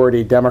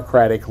majority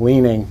Democratic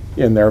leaning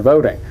in their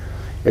voting.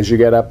 As you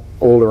get up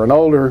older and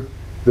older,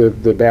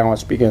 the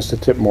balance begins to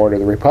tip more to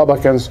the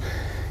Republicans.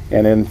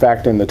 And in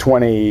fact, in the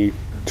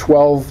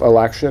 2012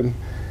 election,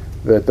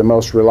 that the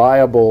most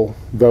reliable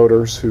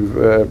voters who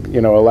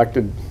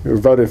who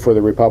voted for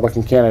the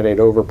Republican candidate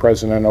over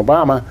President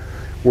Obama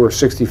were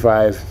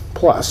 65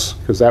 plus,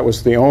 because that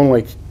was the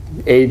only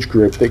age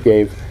group that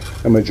gave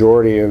a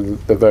majority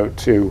of the vote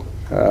to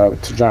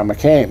John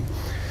McCain.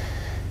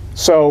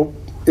 So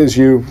as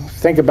you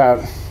think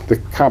about the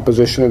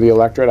composition of the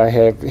electorate, I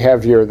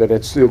have here that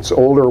it's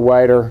older,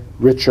 whiter,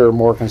 richer,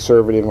 more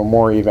conservative, and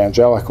more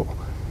evangelical.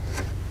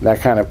 That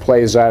kind of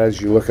plays out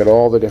as you look at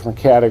all the different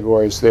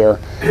categories there.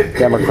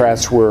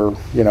 Democrats were,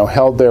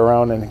 held their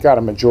own and got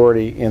a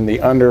majority in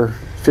the under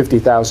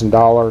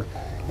 $50,000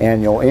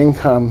 annual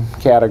income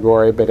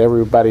category, but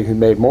everybody who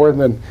made more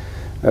than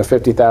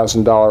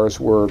 $50,000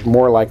 were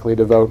more likely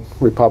to vote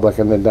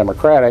Republican than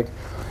Democratic.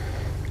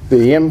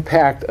 The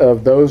impact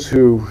of those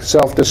who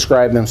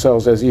self-describe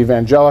themselves as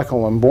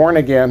evangelical and born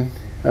again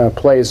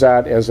plays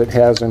out as it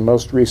has in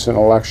most recent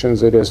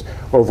elections. It is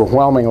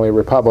overwhelmingly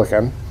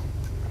Republican.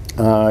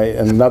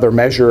 Another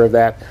measure of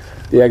that,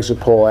 the exit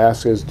poll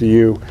asks, is do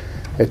you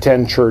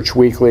attend church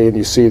weekly? And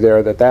you see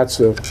there that that's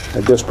a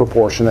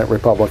disproportionate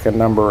Republican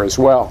number as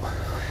well.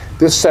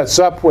 This sets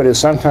up what is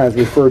sometimes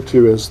referred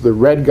to as the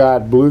red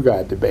God, blue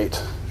God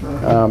debate.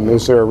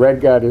 Is there a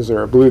red God? Is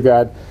there a blue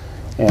God?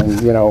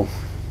 And,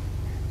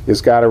 is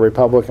God a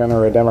Republican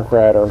or a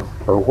Democrat or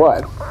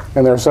what?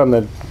 And there are some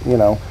that,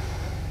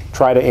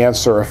 try to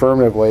answer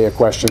affirmatively a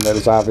question that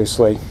is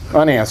obviously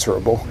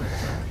unanswerable.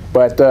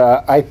 But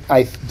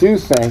I do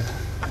think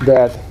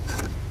that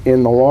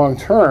in the long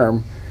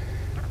term,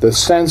 the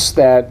sense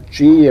that,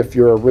 gee, if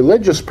you're a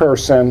religious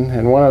person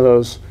and one of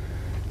those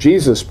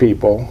Jesus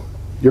people,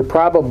 you're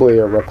probably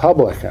a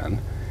Republican,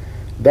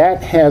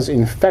 that has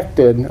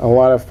infected a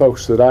lot of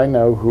folks that I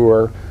know who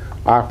are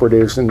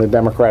operatives in the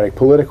Democratic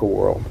political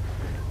world,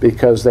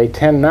 because they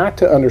tend not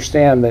to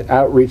understand that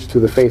outreach to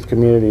the faith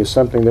community is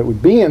something that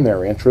would be in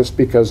their interest,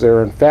 because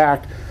they're in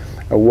fact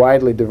a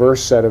widely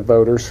diverse set of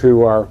voters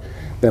who are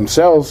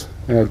themselves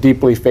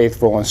deeply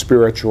faithful and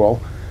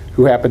spiritual,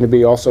 who happen to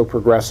be also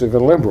progressive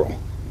and liberal.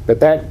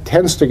 But that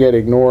tends to get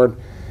ignored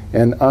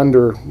and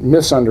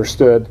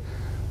misunderstood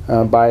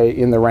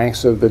in the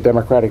ranks of the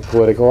Democratic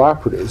political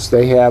operatives.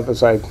 They have,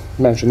 as I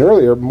mentioned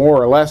earlier,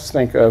 more or less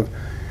think of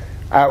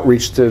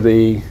outreach to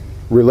the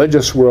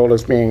religious world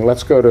as being,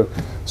 let's go to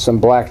some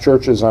black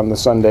churches on the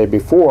Sunday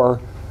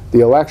before the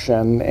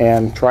election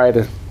and try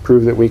to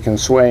prove that we can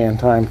sway in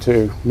time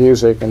to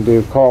music and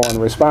do call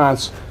and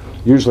response,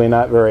 usually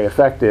not very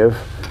effective,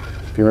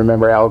 if you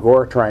remember Al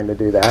Gore trying to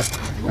do that.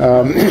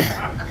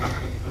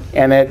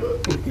 And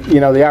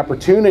the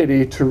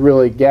opportunity to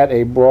really get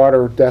a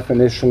broader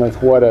definition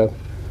of what a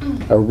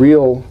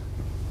real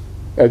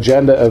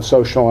agenda of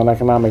social and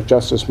economic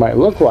justice might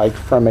look like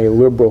from a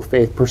liberal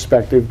faith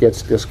perspective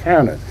gets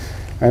discounted.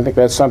 I think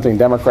that's something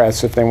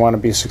Democrats, if they want to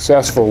be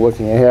successful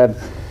looking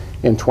ahead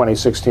in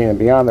 2016 and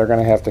beyond, they're going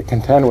to have to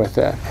contend with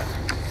that.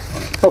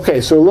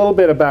 Okay, so a little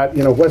bit about,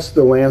 what's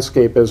the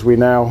landscape as we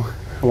now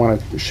want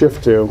to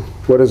shift to.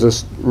 What does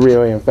this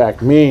really, in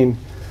fact, mean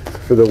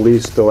for the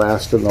least, the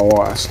last, and the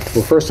lost?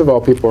 Well, first of all,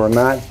 people are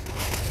not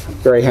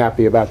very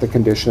happy about the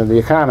condition of the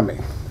economy.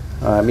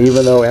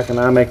 Even though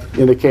economic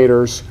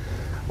indicators,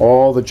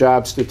 all the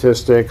job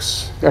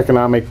statistics,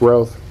 economic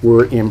growth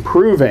were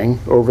improving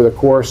over the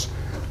course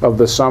of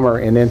the summer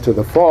and into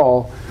the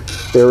fall,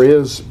 there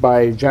is,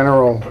 by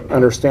general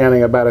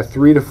understanding, about a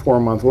 3 to 4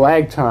 month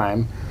lag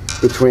time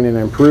between an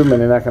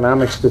improvement in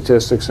economic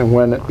statistics and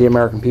when the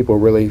American people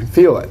really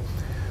feel it.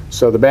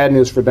 So the bad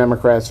news for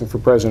Democrats and for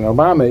President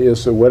Obama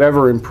is that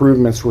whatever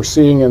improvements we're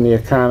seeing in the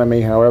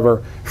economy,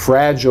 however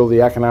fragile the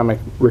economic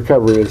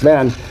recovery has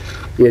been,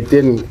 it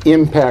didn't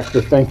impact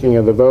the thinking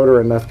of the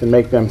voter enough to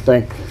make them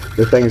think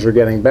that things are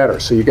getting better.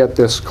 So you get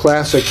this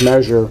classic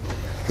measure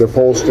the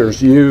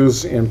pollsters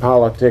use in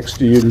politics.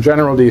 In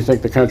general, do you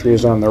think the country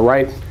is on the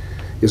right,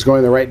 is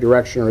going the right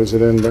direction, or is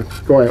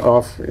it going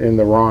off in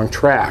the wrong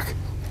track?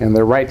 And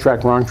the right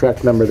track, wrong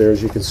track number there,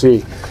 as you can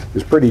see,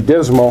 is pretty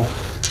dismal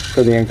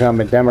for the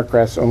incumbent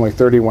Democrats. Only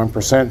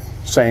 31%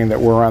 saying that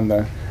we're on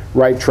the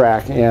right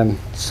track and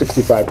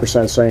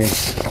 65%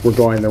 saying we're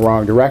going the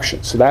wrong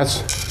direction. So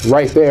that's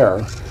right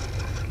there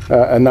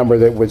a number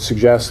that would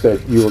suggest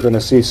that you are going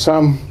to see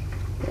some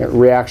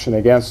reaction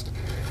against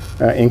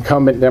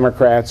incumbent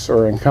Democrats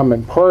or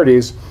incumbent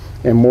parties,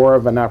 and more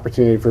of an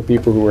opportunity for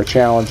people who are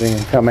challenging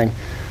and coming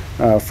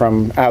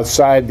from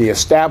outside the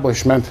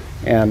establishment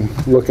and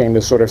looking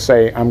to sort of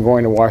say, I'm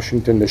going to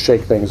Washington to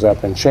shake things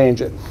up and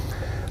change it.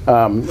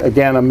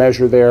 Again, a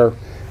measure there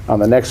on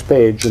the next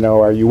page,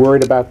 are you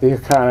worried about the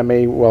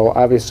economy? Well,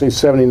 obviously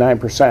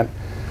 79%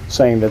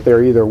 saying that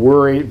they're either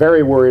worried,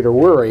 very worried, or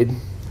worried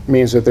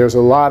means that there's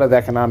a lot of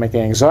economic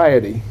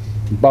anxiety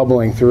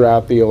bubbling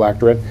throughout the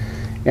electorate,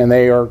 and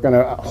they are going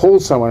to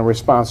hold someone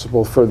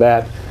responsible for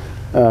that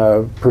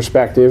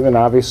perspective. And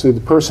obviously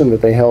the person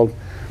that they held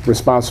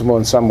responsible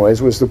in some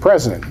ways was the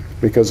president,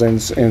 because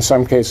in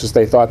some cases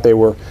they thought they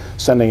were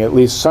sending at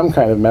least some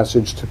kind of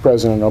message to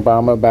President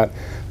Obama about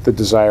the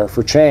desire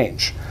for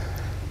change.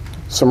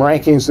 Some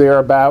rankings there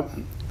about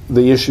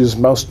the issues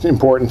most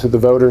important to the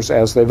voters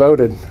as they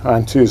voted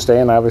on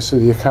Tuesday, and obviously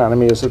the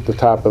economy is at the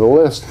top of the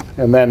list.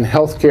 And then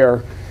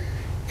healthcare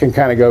can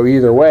kind of go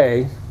either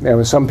way.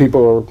 And some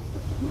people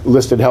are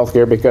listed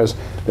healthcare because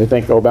they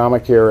think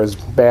Obamacare is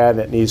bad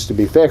and it needs to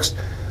be fixed.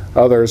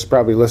 Others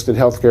probably listed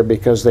healthcare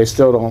because they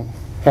still don't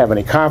have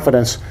any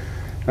confidence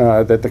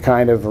that the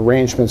kind of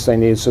arrangements they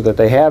need so that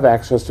they have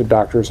access to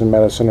doctors and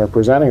medicine are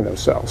presenting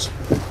themselves.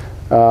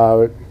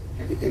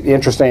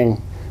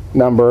 Interesting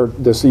number,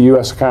 does the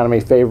U.S. economy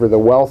favor the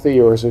wealthy,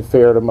 or is it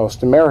fair to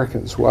most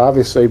Americans? Well,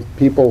 obviously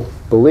people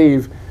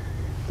believe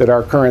that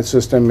our current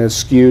system is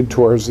skewed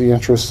towards the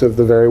interests of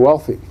the very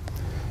wealthy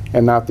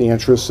and not the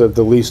interests of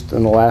the least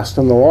and the last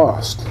and the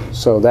lost.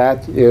 So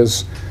that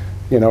is,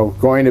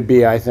 going to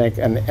be, I think,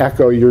 an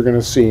echo you're going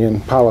to see in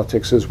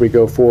politics as we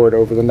go forward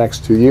over the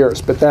next 2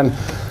 years. But then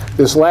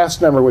this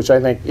last number, which I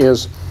think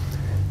is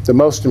the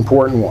most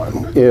important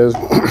one, is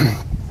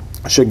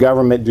should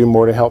government do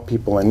more to help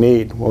people in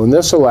need? Well, in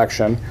this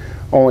election,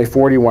 only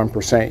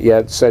 41%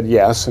 yet said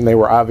yes, and they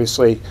were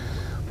obviously,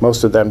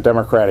 most of them,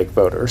 Democratic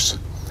voters.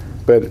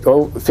 But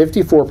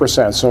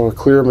 54%, so a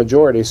clear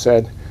majority,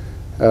 said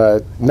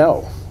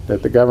no,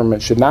 that the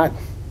government should not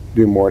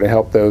do more to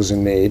help those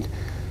in need.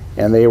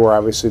 And they were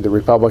obviously the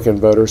Republican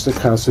voters that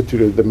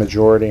constituted the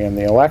majority in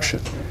the election.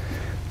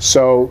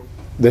 So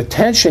the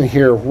tension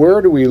here,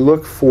 where do we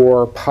look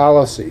for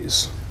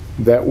policies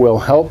that will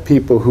help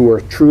people who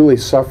are truly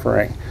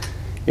suffering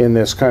in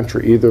this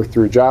country, either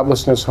through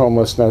joblessness,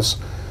 homelessness,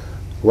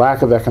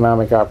 lack of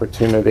economic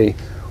opportunity,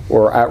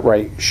 or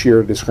outright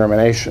sheer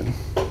discrimination?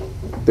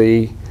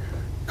 The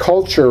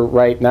culture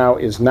right now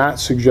is not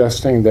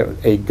suggesting that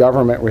a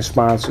government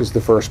response is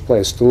the first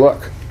place to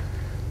look.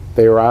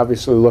 They are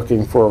obviously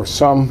looking for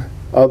some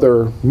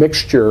other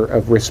mixture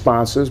of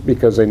responses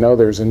because they know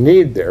there's a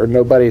need there.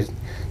 Nobody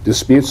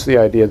disputes the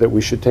idea that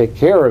we should take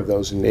care of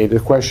those in need. The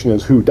question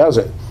is, who does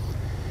it?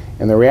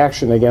 And the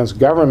reaction against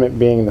government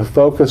being the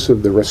focus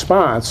of the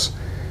response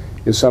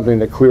is something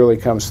that clearly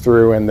comes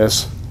through in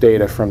this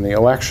data from the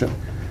election.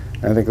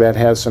 And I think that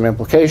has some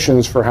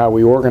implications for how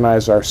we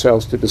organize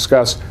ourselves to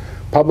discuss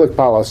public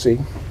policy,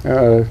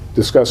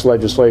 discuss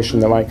legislation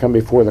that might come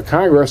before the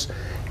Congress,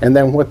 and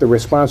then what the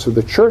response of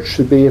the church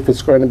should be if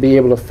it's going to be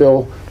able to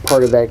fill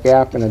part of that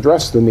gap and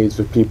address the needs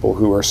of people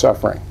who are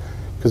suffering.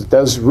 Because it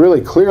does really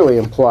clearly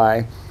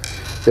imply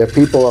that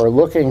people are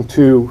looking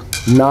to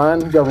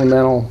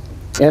non-governmental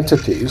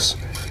entities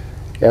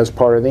as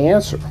part of the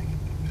answer.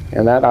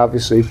 And that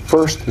obviously,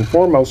 first and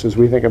foremost, as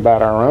we think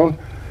about our own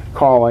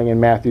calling in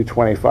Matthew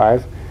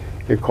 25,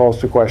 it calls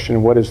to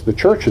question what is the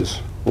church's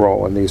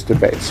role in these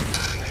debates.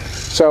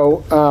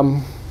 So,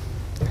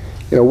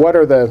 what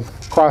are the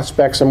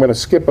prospects? I'm going to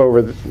skip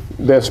over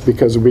this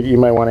because you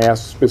might want to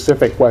ask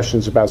specific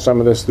questions about some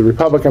of this. The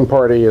Republican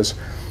Party is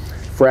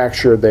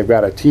fractured. They've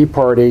got a Tea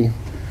Party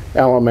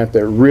element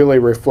that really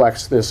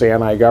reflects this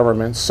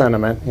anti-government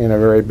sentiment in a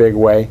very big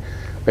way.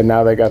 But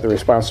now they got the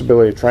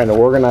responsibility of trying to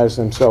organize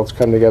themselves,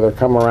 come together,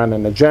 come around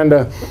an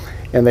agenda.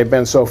 And they've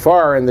been so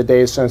far in the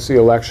days since the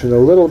election a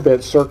little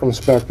bit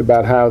circumspect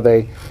about how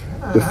they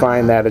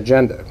define that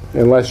agenda,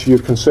 unless you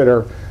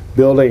consider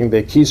building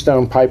the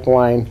Keystone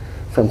Pipeline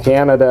from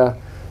Canada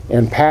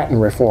and patent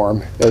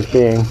reform as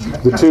being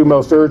the two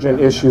most urgent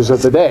issues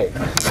of the day.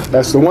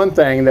 That's the one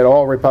thing that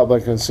all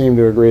Republicans seem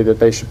to agree that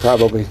they should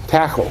probably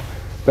tackle.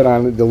 But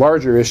on the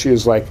larger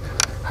issues like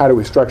how do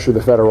we structure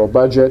the federal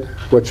budget,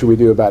 what should we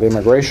do about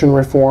immigration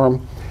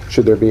reform,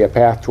 should there be a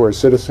path towards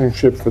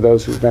citizenship for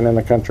those who've been in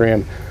the country,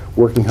 and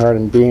working hard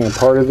and being a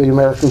part of the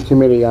American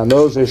community on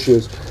those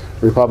issues.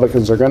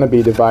 Republicans are going to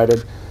be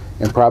divided,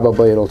 and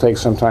probably it'll take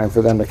some time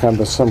for them to come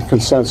to some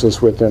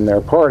consensus within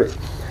their party.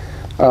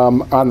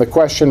 On the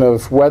question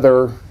of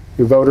whether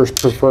voters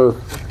prefer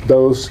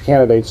those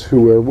candidates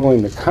who are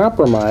willing to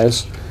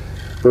compromise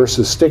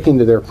versus sticking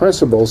to their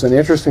principles, an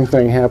interesting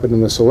thing happened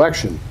in this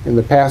election. In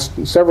the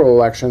past several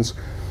elections,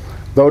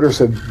 voters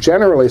have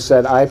generally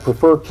said, I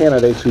prefer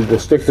candidates who will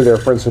stick to their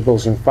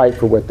principles and fight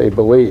for what they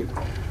believe.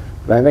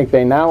 But I think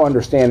they now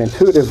understand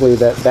intuitively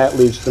that that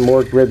leads to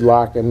more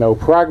gridlock and no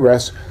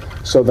progress.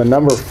 So the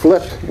number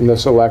flipped in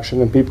this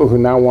election, and people who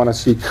now want to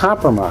see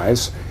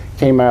compromise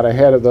came out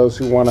ahead of those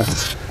who want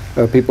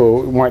to,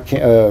 people want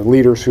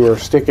leaders who are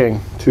sticking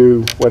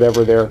to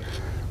whatever their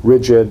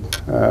rigid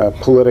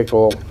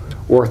political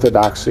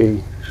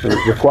orthodoxy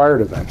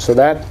required of them. So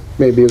that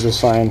maybe is a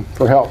sign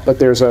for help. But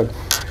there's a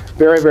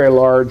very, very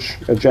large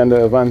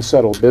agenda of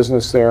unsettled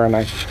business there, and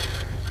I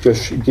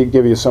just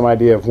give you some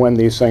idea of when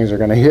these things are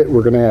going to hit.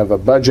 We're going to have a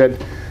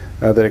budget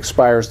that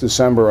expires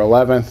December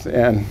 11th,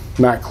 and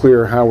not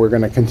clear how we're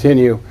going to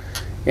continue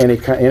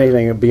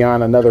anything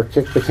beyond another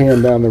kick the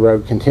can down the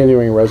road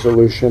continuing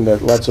resolution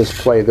that lets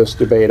us play this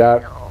debate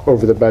out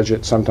over the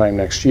budget sometime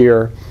next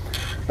year.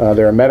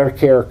 There are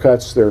Medicare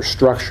cuts. They're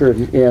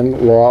structured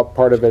in law,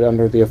 part of it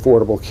under the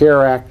Affordable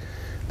Care Act,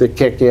 that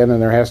kick in,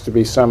 and there has to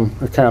be some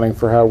accounting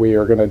for how we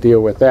are going to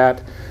deal with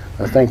that.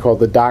 A thing called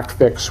the doc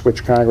fix,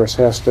 which Congress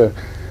has to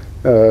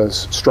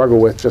struggle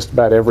with just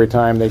about every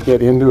time they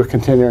get into a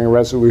continuing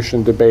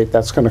resolution debate.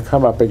 That's going to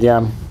come up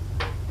again.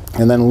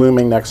 And then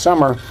looming next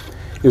summer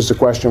is the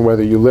question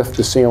whether you lift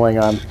the ceiling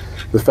on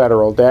the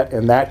federal debt,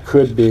 and that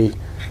could be,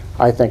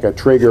 I think, a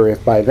trigger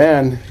if by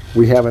then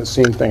we haven't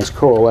seen things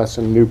coalesce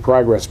and new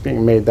progress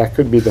being made. That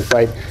could be the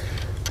fight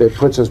that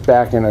puts us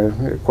back in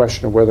a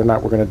question of whether or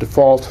not we're going to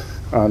default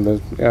on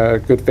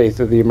the good faith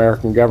of the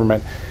American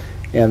government,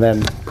 and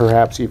then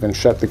perhaps even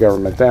shut the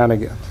government down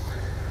again.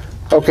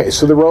 Okay,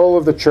 so the role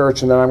of the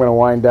church, and then I'm going to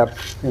wind up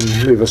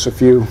and leave us a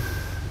few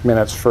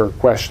minutes for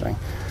questioning.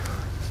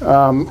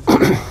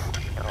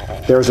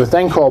 There's a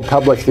thing called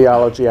public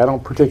theology. I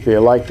don't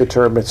particularly like the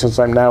term, but since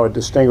I'm now a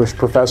distinguished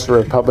professor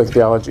of public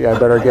theology, I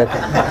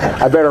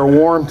better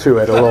warm to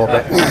it a little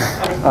bit.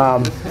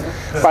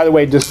 By the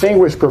way,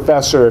 distinguished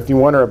professor, if you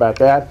wonder about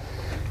that,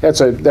 there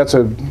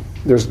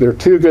are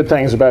two good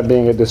things about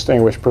being a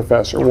distinguished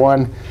professor.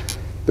 One,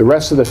 the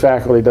rest of the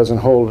faculty doesn't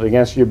hold it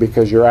against you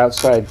because you're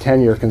outside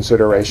tenure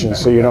considerations,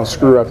 so you don't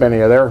screw up any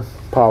of their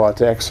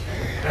politics.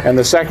 And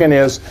the second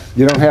is,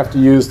 you don't have to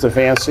use the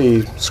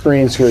fancy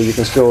screens here. You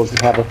can still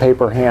have a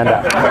paper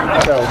handout.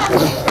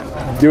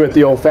 So do it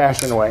the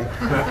old-fashioned way.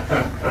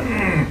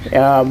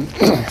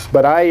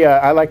 But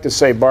I like to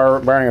say,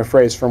 borrowing a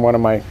phrase from one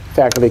of my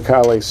faculty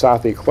colleagues,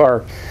 Sathi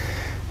Clark,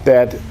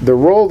 that the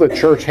role the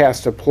church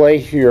has to play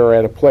here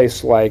at a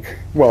place like,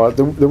 well,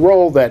 the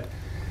role that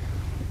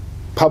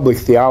public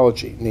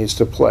theology needs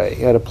to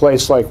play at a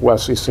place like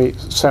Wesley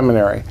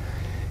Seminary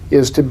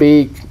is to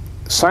be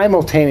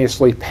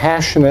simultaneously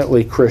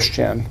passionately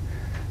Christian,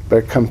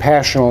 but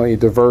compassionately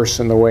diverse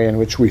in the way in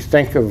which we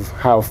think of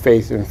how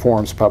faith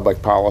informs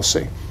public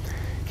policy.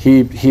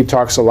 He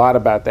talks a lot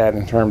about that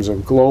in terms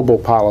of global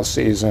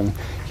policies, and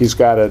he's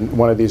got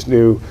one of these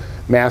new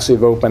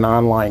massive open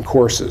online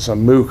courses, a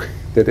MOOC,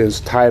 that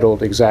is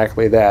titled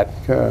exactly that,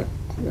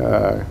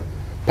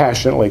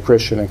 Passionately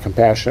Christian and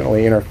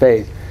Compassionately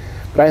Interfaith.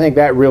 But I think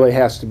that really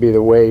has to be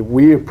the way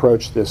we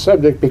approach this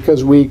subject,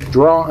 because we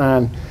draw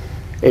on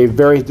a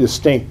very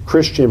distinct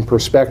Christian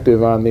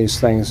perspective on these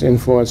things,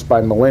 influenced by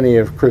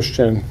millennia of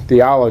Christian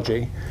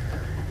theology.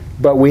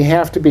 But we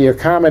have to be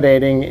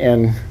accommodating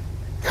and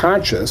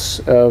conscious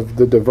of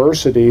the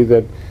diversity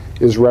that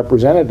is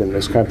represented in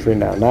this country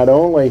now, not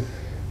only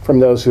from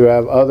those who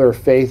have other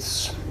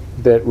faiths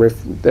that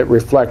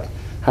reflect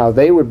how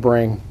they would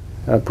bring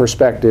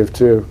perspective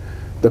to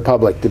the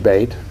public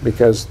debate,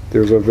 because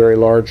there's a very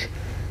large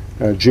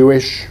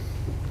Jewish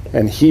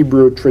and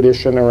Hebrew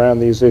tradition around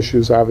these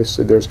issues.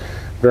 Obviously, there's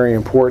very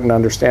important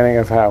understanding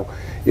of how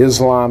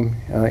Islam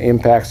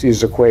impacts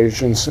these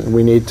equations, and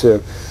we need to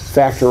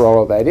factor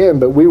all of that in,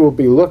 but we will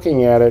be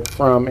looking at it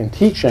from and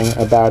teaching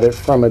about it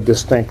from a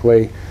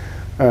distinctly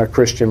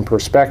Christian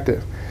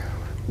perspective.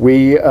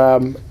 We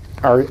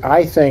are,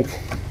 I think,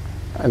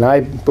 and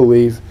I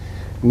believe,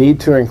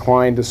 need to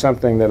incline to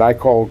something that I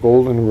call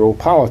golden rule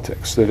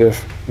politics, that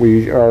if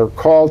we are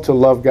called to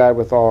love God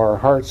with all our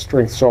heart,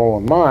 strength, soul,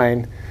 and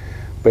mind,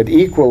 but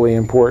equally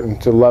important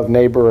to love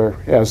neighbor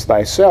as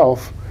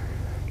thyself,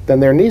 then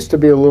there needs to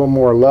be a little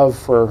more love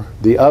for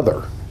the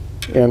other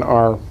in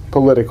our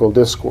political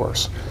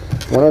discourse.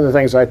 One of the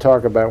things I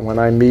talk about when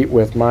I meet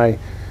with my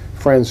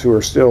friends who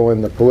are still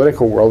in the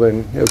political world,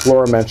 and as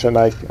Laura mentioned,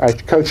 I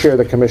co-chair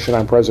the Commission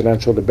on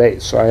Presidential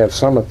Debates, so I have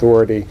some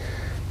authority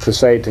to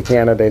say to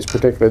candidates,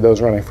 particularly those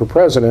running for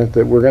president,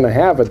 that we're going to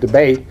have a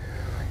debate,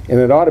 and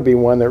it ought to be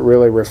one that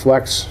really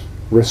reflects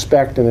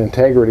respect and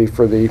integrity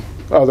for the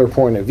other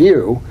point of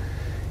view,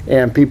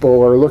 and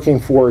people are looking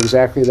for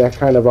exactly that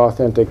kind of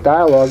authentic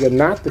dialogue, and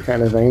not the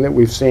kind of thing that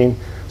we've seen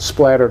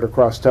splattered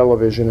across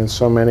television in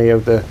so many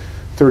of the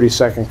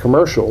 30-second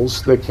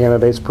commercials that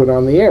candidates put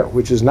on the air,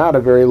 which is not a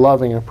very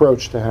loving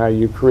approach to how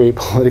you create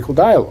political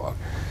dialogue.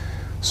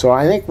 So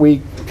I think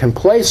we can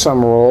play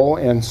some role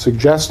in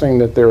suggesting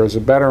that there is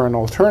a better and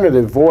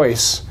alternative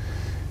voice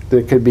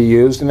that could be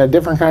used, and a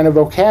different kind of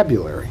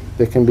vocabulary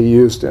that can be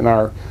used in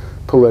our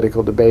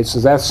political debates.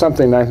 And that's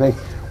something I think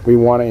we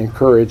want to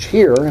encourage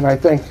here, and I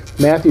think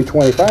Matthew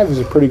 25 is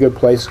a pretty good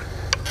place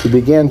to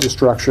begin to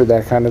structure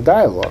that kind of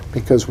dialogue,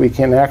 because we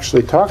can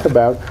actually talk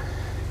about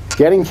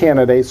getting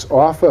candidates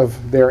off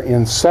of their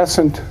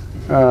incessant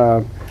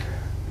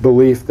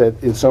belief that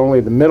it's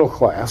only the middle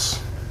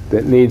class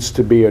that needs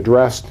to be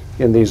addressed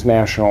in these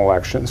national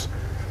elections,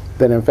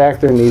 that in fact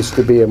there needs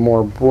to be a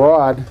more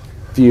broad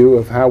view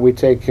of how we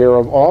take care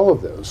of all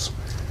of those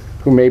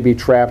who may be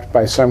trapped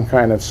by some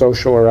kind of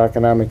social or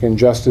economic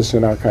injustice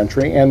in our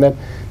country, and that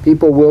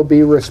people will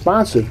be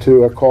responsive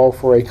to a call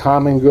for a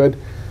common good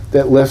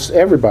that lifts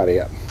everybody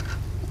up.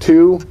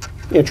 Two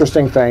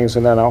interesting things,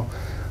 and then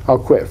I'll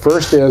quit.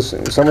 First is,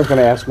 someone's going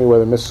to ask me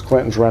whether Mrs.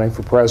 Clinton's running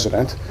for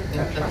president,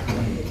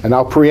 and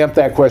I'll preempt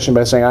that question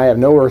by saying I have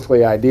no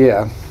earthly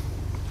idea.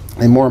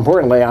 And more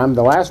importantly, I'm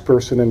the last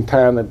person in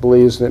town that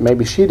believes that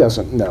maybe she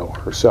doesn't know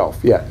herself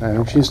yet. I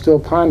think she's still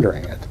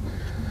pondering it.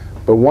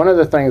 But one of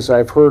the things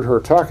I've heard her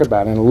talk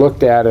about and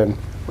looked at, and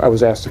I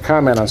was asked to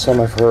comment on some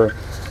of her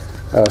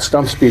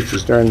stump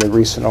speeches during the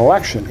recent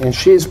election, and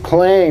she's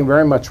playing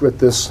very much with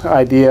this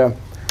idea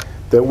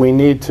that we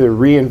need to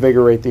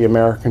reinvigorate the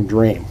American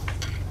dream.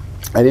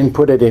 I didn't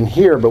put it in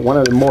here, but one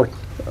of the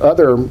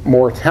other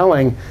more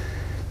telling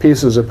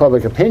pieces of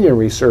public opinion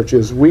research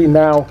is we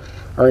now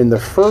are in the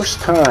first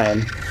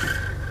time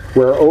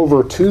where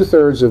over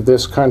 2/3 of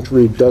this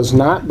country does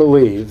not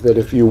believe that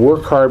if you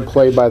work hard,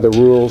 play by the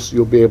rules,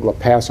 you'll be able to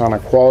pass on a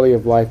quality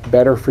of life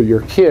better for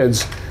your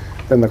kids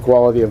than the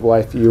quality of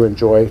life you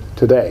enjoy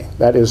today.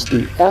 That is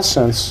the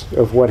essence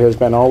of what has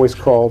been always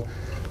called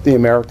the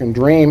American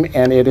dream,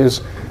 and it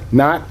is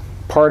not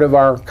part of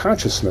our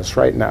consciousness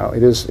right now.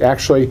 It is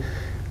actually,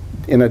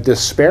 in a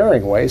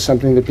despairing way,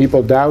 something that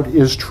people doubt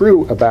is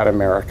true about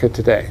America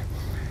today.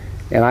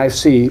 And I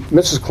see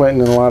Mrs.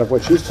 Clinton and a lot of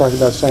what she's talking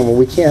about saying, well,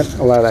 we can't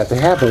allow that to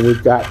happen.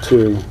 We've got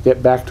to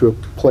get back to a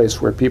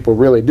place where people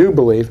really do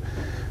believe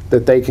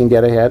that they can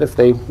get ahead if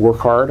they work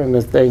hard and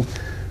if they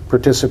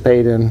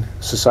participate in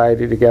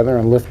society together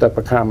and lift up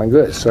a common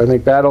good. So I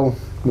think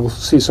we'll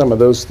see some of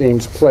those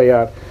themes play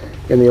out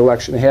in the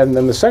election ahead. And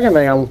then the second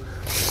thing I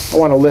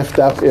want to lift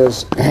up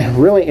is a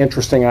really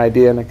interesting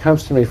idea, and it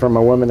comes to me from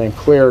a woman named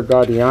Claire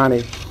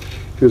Gaudiani,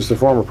 who's the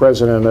former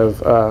president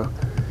of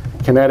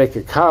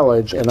Connecticut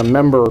College and a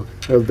member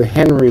of the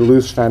Henry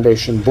Luce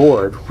Foundation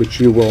Board, which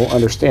you will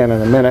understand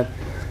in a minute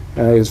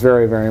is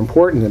very, very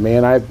important to me.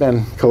 And I've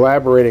been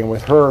collaborating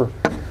with her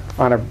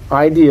on an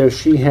idea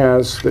she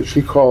has that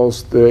she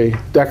calls the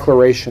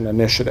Declaration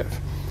Initiative.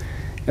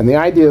 And the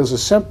idea is a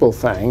simple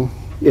thing.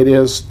 It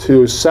is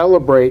to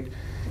celebrate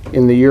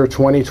in the year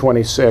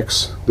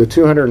 2026 the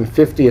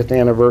 250th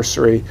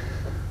anniversary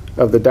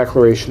of the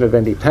Declaration of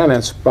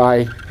Independence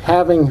by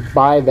having,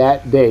 by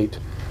that date,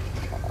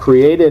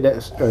 created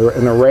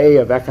an array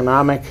of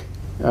economic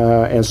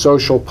and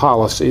social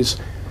policies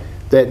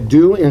that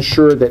do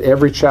ensure that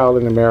every child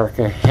in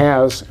America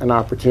has an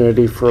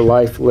opportunity for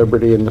life,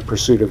 liberty, and the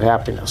pursuit of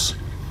happiness.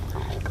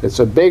 It's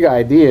a big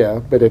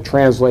idea, but it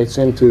translates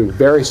into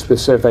very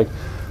specific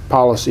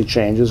policy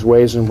changes,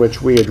 ways in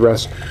which we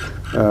address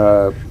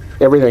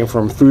everything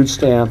from food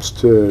stamps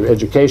to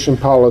education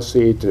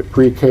policy to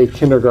pre-K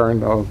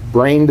kindergarten,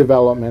 brain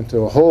development,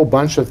 to a whole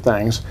bunch of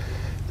things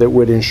that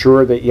would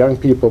ensure that young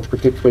people,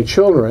 particularly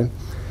children,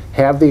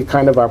 have the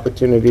kind of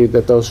opportunity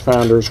that those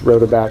founders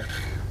wrote about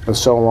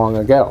so long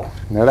ago.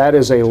 Now that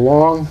is a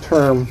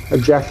long-term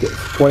objective.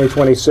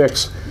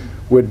 2026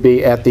 would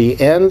be at the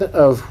end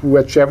of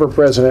whichever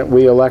president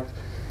we elect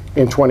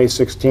in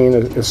 2016,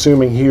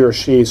 assuming he or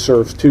she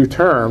serves 2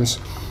 terms.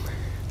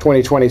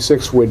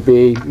 2026 would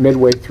be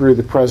midway through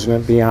the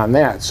president beyond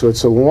that. So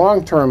it's a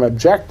long-term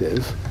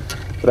objective,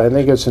 but I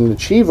think it's an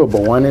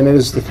achievable one, and it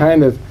is the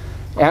kind of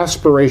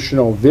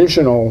aspirational,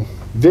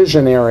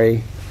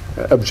 visionary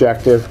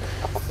objective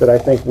that I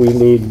think we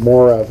need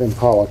more of in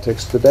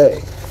politics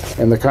today,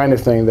 and the kind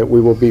of thing that we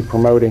will be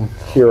promoting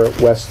here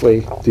at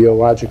Wesley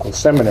Theological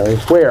Seminary,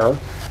 where,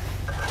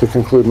 to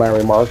conclude my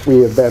remark, we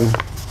have been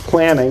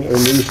planning a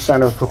new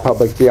Center for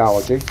Public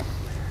Theology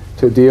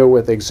to deal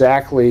with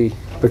exactly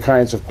the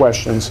kinds of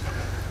questions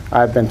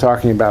I've been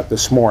talking about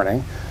this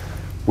morning.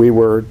 We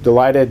were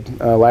delighted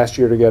last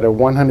year to get a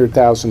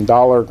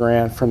 $100,000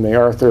 grant from the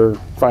Arthur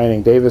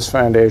Finding Davis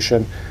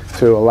Foundation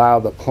to allow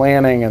the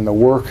planning and the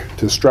work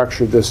to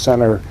structure this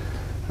center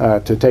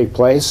to take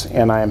place.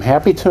 And I am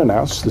happy to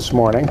announce this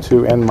morning,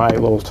 to end my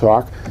little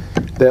talk,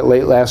 that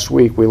late last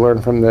week we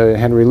learned from the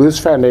Henry Luce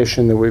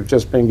Foundation that we've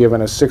just been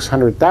given a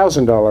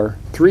 $600,000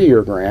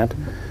 3-year grant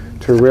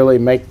to really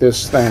make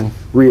this thing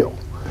real,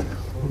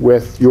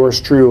 with yours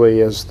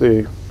truly as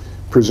the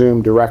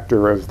presumed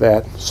director of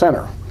that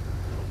center.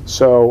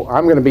 So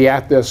I'm going to be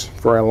at this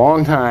for a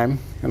long time,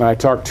 And I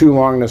talked too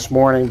long this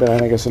morning, but I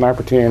think it's an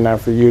opportunity now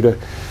for you to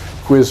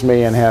quiz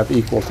me and have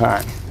equal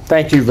time.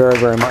 Thank you very,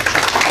 very much.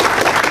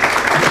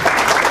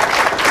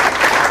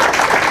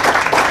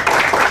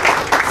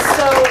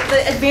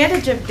 The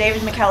advantage of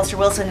David McAllister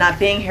Wilson not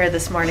being here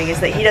this morning is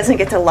that he doesn't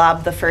get to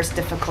lob the first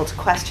difficult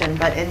question,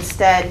 but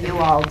instead you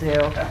all do.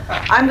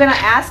 I'm going to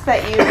ask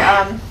that you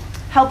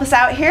help us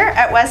out here.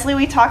 At Wesley,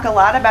 we talk a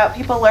lot about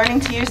people learning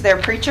to use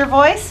their preacher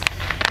voice.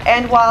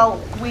 And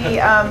while we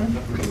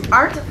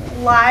aren't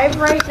live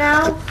right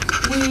now,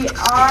 we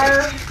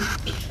are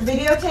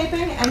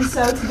videotaping, and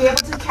so to be able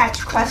to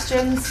catch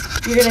questions,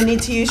 you're going to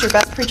need to use your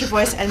best preacher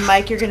voice, and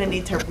Mike, you're going to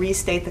need to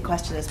restate the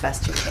question as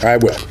best you can. I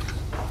will.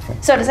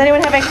 So does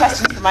anyone have any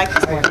questions for Mike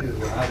this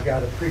morning? I've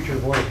got a preacher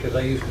voice because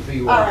I used to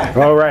be one.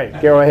 All right,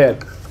 go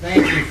ahead.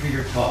 Thank you for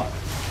your talk,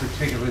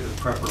 particularly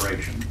the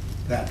preparation.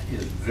 That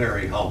is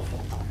very helpful.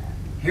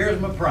 Here's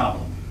my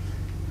problem.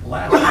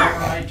 Last year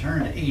I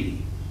turned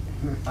 80.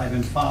 I've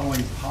been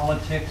following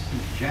politics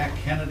since Jack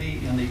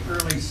Kennedy in the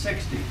early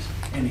 60s.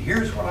 And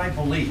here's what I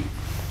believe.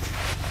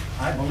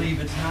 I believe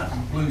it's not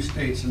blue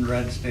states and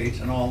red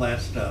states and all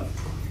that stuff.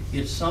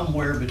 It's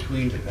somewhere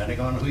between, depending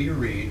on who you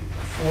read,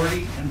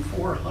 40 and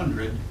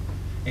 400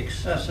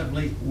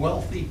 excessively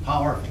wealthy,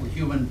 powerful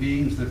human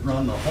beings that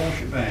run the whole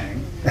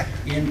shebang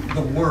in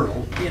the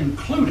world,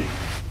 including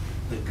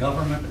the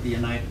government of the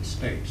United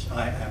States.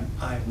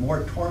 I'm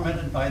more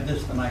tormented by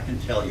this than I can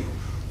tell you.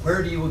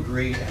 Where do you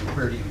agree and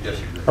where do you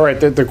disagree? All right,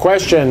 the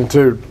question,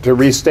 to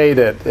restate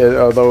it,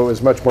 although it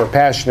was much more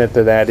passionate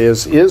than that,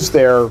 is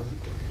there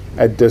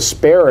a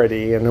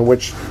disparity in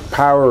which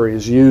power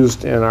is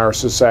used in our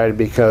society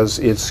because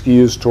it's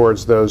skews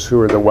towards those who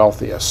are the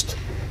wealthiest?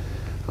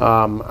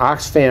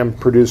 Oxfam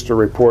produced a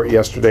report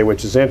yesterday,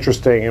 which is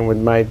interesting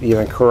and might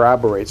even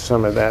corroborate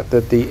some of that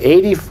the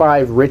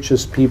 85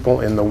 richest people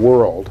in the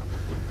world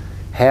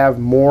have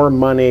more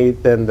money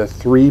than the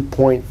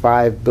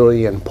 3.5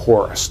 billion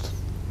poorest.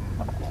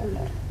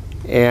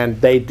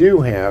 And they do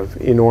have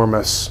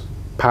enormous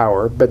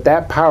power, but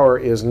that power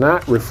is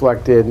not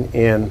reflected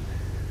in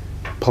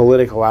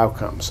political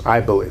outcomes,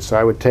 I believe. So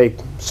I would take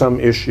some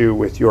issue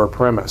with your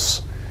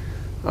premise.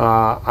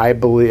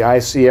 I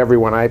see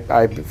everyone,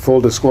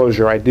 full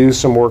disclosure, I do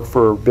some work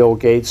for Bill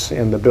Gates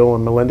and the Bill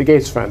and Melinda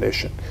Gates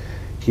Foundation.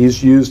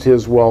 He's used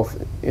his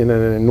wealth in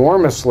an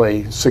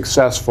enormously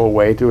successful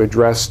way to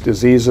address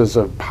diseases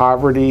of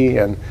poverty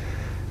and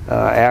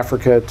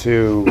Africa,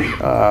 to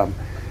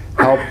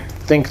help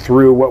think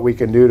through what we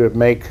can do to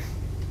make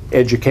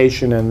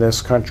education in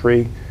this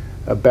country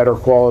a better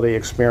quality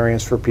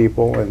experience for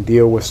people and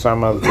deal with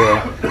some of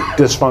the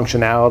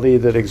dysfunctionality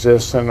that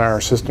exists in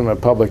our system of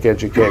public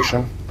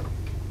education.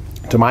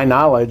 To my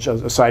knowledge,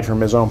 aside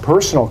from his own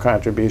personal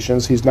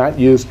contributions, he's not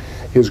used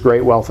his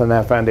great wealth in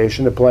that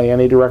foundation to play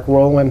any direct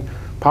role in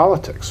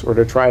politics or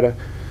to try to,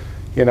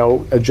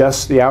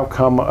 adjust the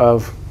outcome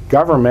of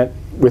government,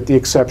 with the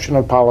exception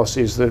of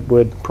policies that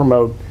would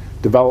promote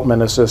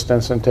development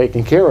assistance and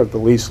taking care of the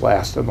least,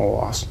 last, and the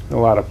lost in a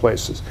lot of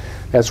places.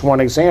 That's one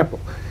example.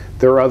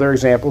 There are other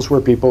examples where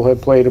people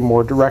have played a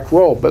more direct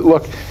role. But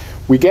look,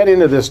 we get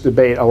into this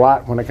debate a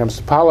lot when it comes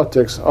to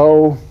politics.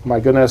 Oh, my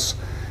goodness,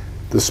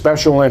 the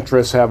special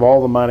interests have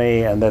all the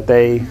money and that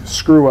they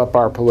screw up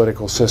our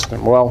political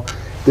system. Well,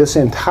 this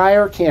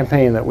entire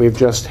campaign that we've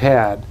just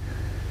had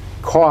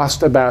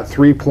cost about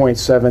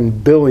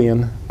 $3.7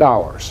 billion.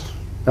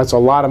 That's a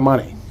lot of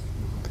money.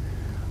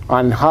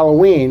 On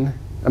Halloween,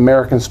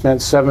 Americans spent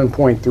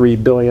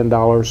 $7.3 billion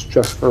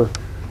just for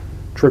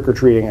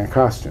trick-or-treating and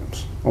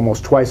costumes,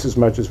 almost twice as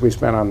much as we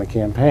spent on the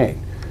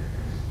campaign.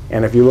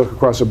 And if you look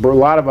across a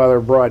lot of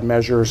other broad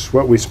measures,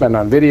 what we spend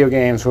on video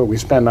games, what we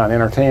spend on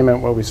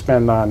entertainment, what we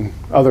spend on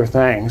other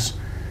things,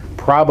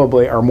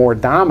 probably are more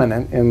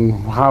dominant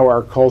in how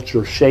our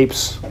culture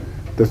shapes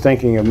the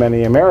thinking of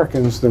many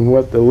Americans than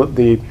what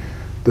the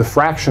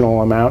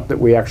fractional amount that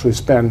we actually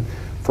spend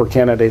for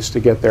candidates to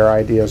get their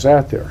ideas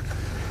out there.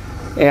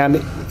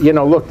 And,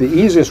 look, the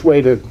easiest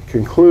way to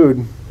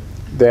conclude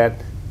that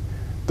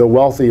the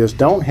wealthiest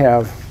don't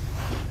have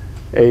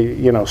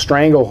a,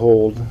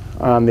 stranglehold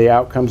on the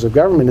outcomes of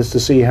government is to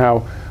see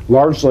how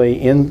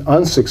largely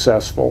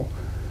unsuccessful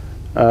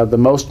the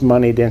most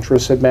moneyed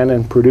interests have been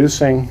in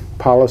producing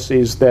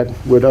policies that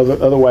would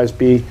otherwise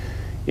be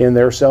in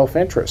their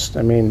self-interest.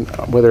 I mean,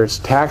 whether it's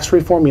tax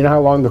reform, you know how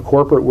long the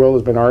corporate world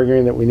has been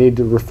arguing that we need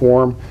to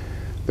reform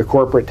the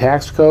corporate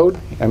tax code?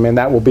 I mean,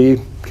 that will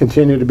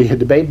continue to be a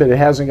debate, but it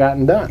hasn't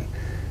gotten done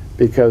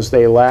because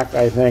they lack,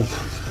 I think,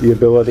 the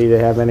ability to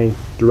have any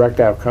direct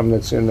outcome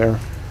that's in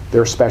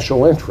their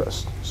special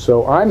interest.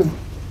 So I'm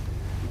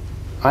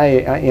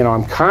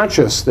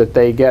conscious that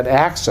they get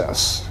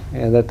access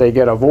and that they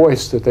get a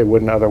voice that they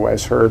wouldn't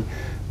otherwise heard,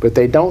 but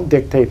they don't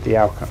dictate the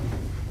outcome.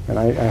 And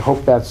I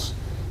hope that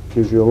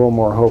gives you a little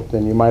more hope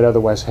than you might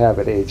otherwise have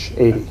at age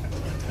 80.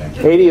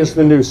 80 is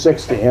the new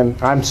 60,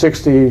 and I'm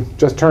 60,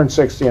 just turned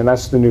 60, and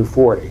that's the new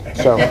 40.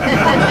 So,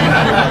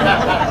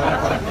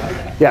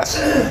 yes.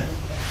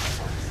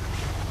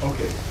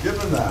 Okay,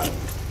 given that,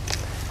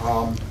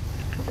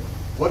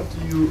 what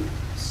do you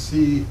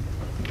see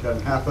can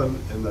happen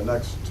in the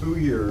next 2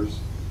 years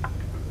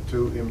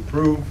to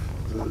improve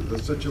the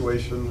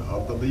situation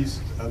of the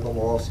least and the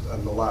lost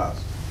and the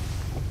last?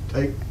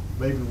 Take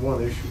maybe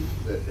one issue,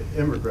 the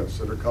immigrants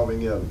that are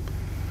coming in.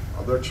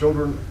 There are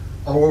children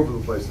all over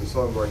the place in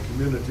some of our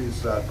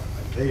communities that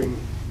came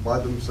by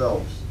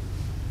themselves,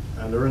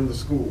 and they're in the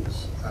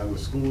schools, and the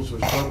schools are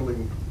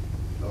struggling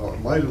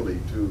mightily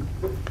to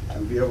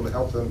be able to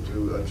help them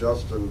to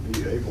adjust and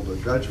be able to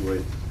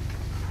graduate.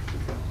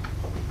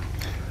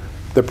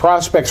 The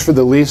prospects for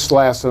the least,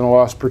 last, and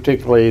lost,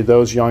 particularly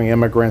those young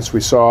immigrants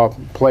we saw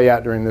play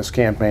out during this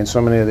campaign,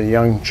 so many of the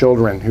young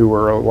children who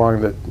were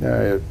along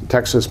the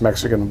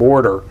Texas-Mexican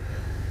border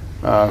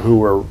who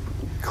were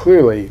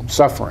clearly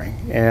suffering,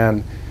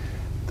 and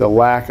the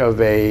lack of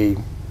a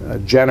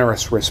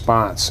generous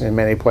response in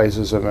many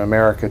places of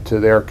America to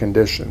their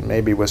condition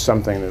maybe was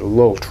something a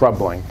little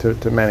troubling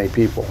to many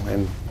people,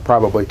 and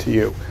probably to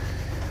you.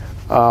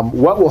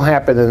 What will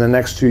happen in the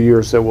next 2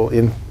 years that will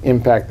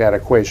impact that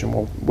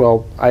equation?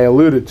 Well, I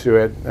alluded to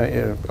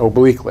it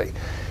obliquely.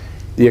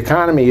 The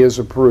economy is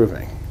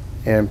improving,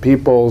 and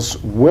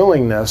people's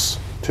willingness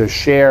to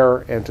share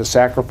and to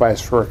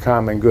sacrifice for a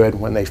common good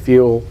when they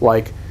feel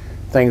like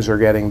things are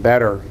getting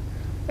better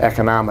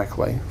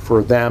economically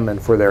for them and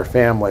for their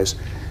families,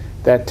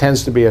 that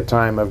tends to be a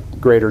time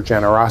of greater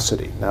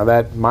generosity. Now,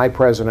 that my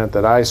president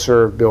that I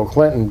served, Bill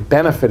Clinton,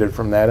 benefited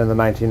from that in the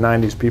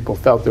 1990s. People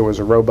felt there was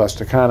a robust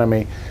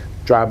economy,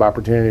 job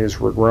opportunities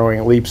were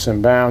growing leaps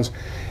and bounds,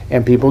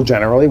 and people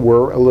generally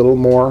were a little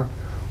more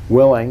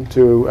willing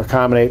to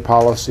accommodate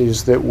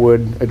policies that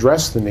would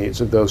address the needs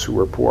of those who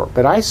were poor.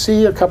 But I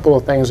see a couple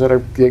of things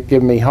that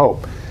give me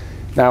hope.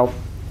 Now,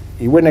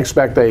 you wouldn't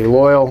expect a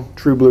loyal,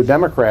 true blue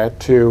Democrat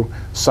to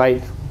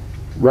cite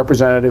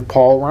Representative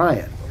Paul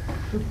Ryan,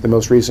 the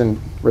most recent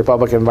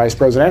Republican vice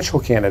presidential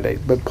candidate.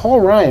 But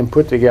Paul Ryan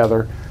put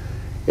together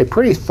a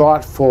pretty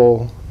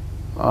thoughtful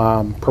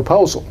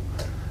proposal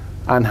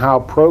on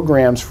how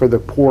programs for the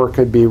poor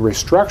could be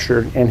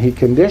restructured, and he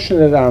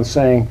conditioned it on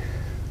saying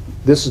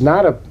this is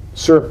not a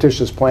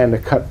surreptitious plan to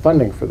cut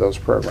funding for those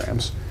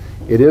programs.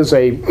 It is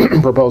a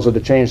proposal to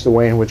change the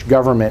way in which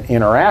government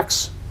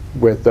interacts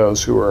with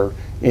those who are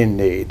in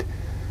need.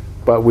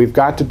 But we've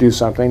got to do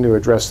something to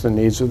address the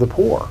needs of the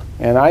poor.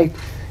 And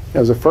it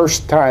was the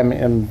first time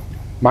in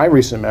my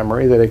recent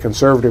memory that a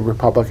conservative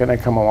Republican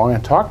had come along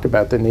and talked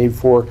about the need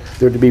for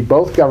there to be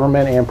both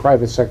government and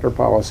private sector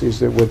policies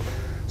that would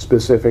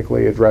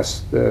specifically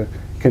address the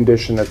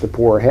condition that the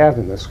poor have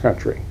in this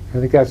country. I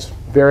think that's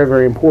very,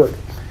 very important.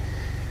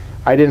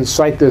 I didn't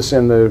cite this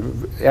in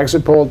the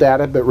exit poll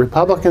data, but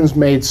Republicans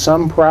made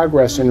some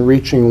progress in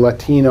reaching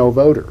Latino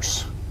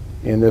voters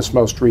in this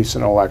most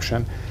recent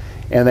election.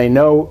 And they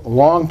know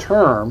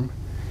long-term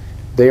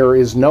there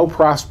is no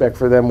prospect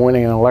for them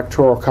winning an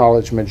electoral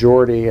college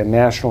majority in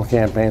national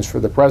campaigns for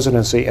the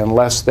presidency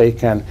unless they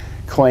can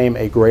claim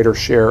a greater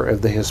share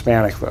of the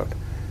Hispanic vote.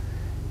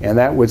 And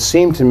that would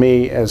seem to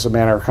me, as a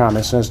matter of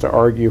common sense, to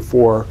argue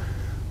for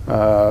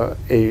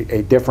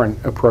a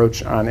different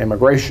approach on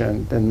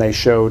immigration than they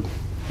showed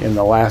in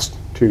the last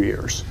 2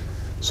 years.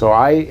 So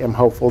I am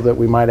hopeful that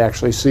we might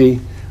actually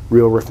see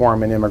real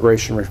reform in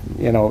immigration.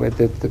 You know,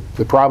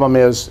 the problem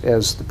is,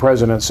 as the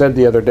president said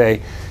the other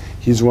day,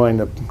 he's willing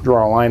to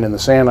draw a line in the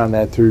sand on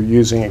that through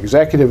using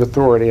executive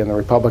authority, and the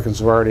Republicans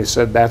have already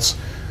said that's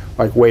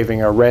like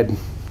waving a red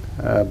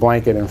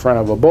blanket in front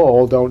of a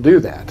bull. Don't do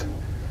that.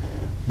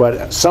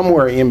 But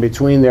somewhere in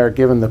between there,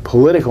 given the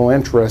political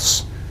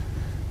interests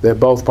that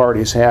both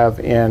parties have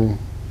in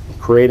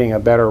creating a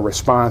better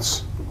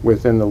response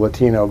within the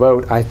Latino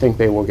vote, I think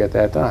they will get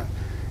that done.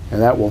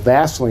 And that will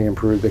vastly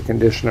improve the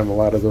condition of a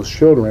lot of those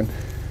children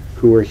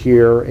who are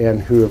here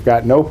and who have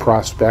got no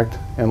prospect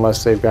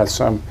unless they've got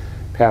some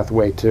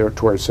pathway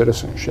towards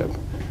citizenship.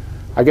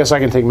 I guess I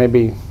can take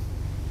maybe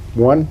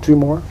one, two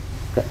more.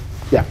 Okay.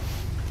 Yeah.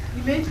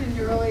 You mentioned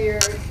earlier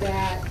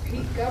that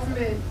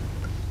government,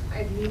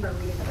 I need my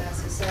reading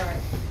glasses, sorry.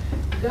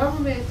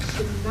 Government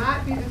should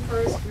not be the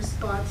first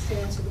response to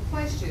answer the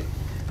question.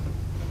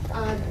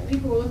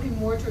 People are looking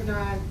more to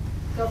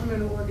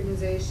non-governmental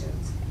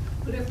organizations.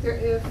 But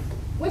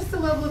what's the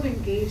level of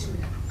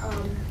engagement?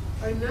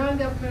 Are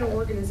non-governmental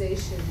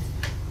organizations,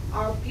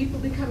 are people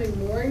becoming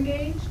more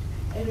engaged?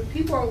 And if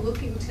people are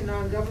looking to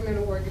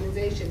non-governmental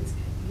organizations,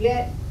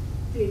 yet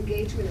the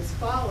engagement is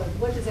falling,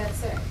 what does that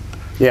say?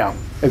 Yeah,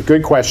 a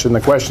good question.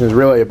 The question is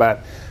really about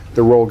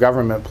the role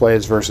government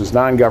plays versus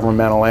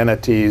non-governmental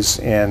entities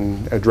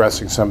in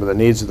addressing some of the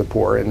needs of the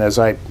poor. And as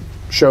I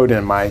showed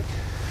in my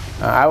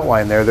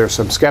outline there's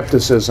some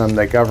skepticism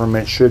that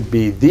government should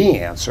be the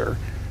answer.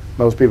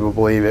 Most people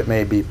believe it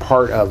may be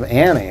part of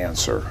an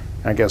answer.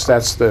 I guess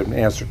that's the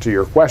answer to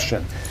your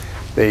question.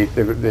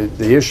 The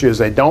issue is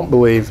they don't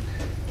believe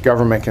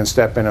government can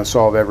step in and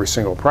solve every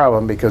single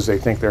problem because they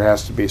think there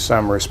has to be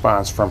some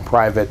response from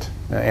private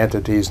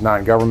entities,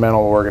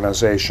 non-governmental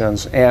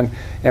organizations, and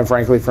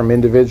frankly from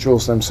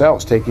individuals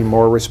themselves taking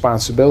more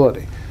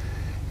responsibility.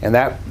 And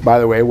that, by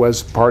the way,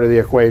 was part of the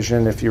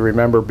equation. If you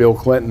remember Bill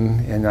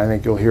Clinton, and I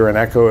think you'll hear an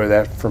echo of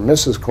that from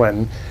Mrs.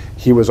 Clinton,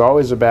 he was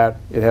always about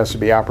it has to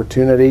be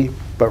opportunity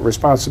but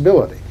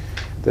responsibility.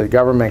 The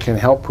government can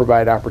help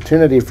provide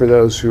opportunity for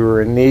those who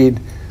are in need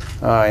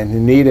and who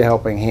need a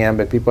helping hand,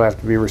 but people have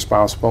to be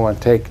responsible and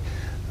take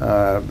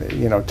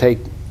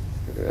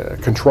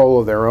control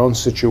of their own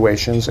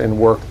situations and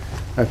work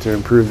to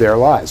improve their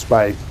lives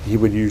by, he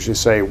would usually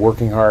say,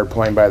 working hard,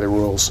 playing by the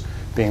rules,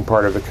 being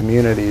part of a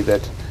community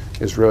that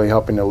is really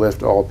helping to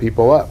lift all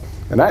people up.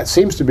 And that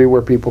seems to be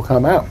where people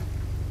come out.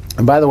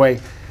 And by the way,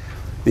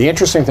 the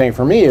interesting thing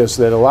for me is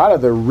that a lot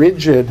of the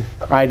rigid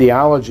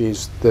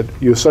ideologies that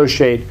you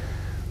associate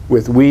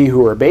with we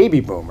who are baby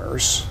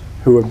boomers,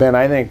 who have been,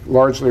 I think,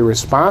 largely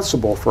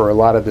responsible for a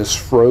lot of this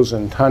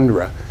frozen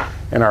tundra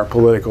in our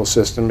political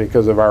system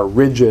because of our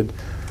rigid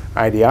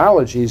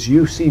ideologies,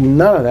 you see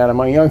none of that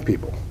among young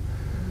people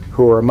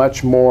who are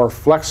much more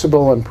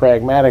flexible and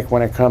pragmatic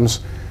when it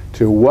comes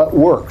to what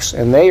works.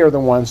 And they are the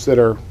ones that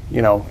are,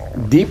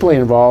 deeply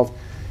involved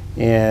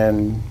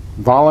in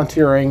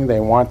volunteering. They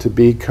want to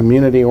be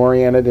community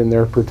oriented in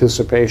their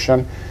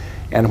participation.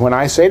 And when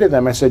I say to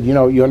them, I said,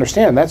 you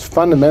understand that's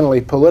fundamentally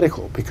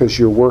political because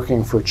you're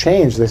working for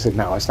change. They said,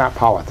 no, it's not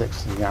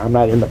politics. I'm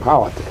not into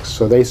politics.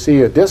 So they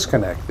see a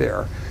disconnect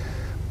there.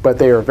 But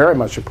they are very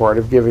much a part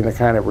of giving the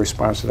kind of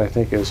response that I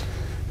think is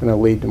going to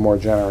lead to more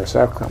generous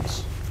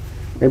outcomes.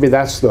 Maybe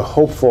that's the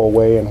hopeful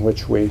way in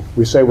which we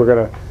say we're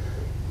going to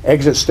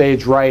exit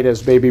stage right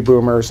as baby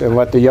boomers and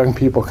let the young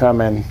people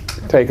come and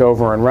take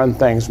over and run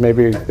things.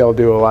 Maybe they'll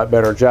do a lot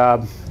better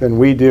job than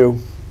we do.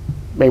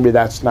 Maybe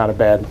that's not a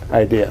bad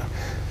idea.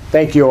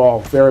 Thank you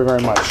all very,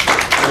 very much.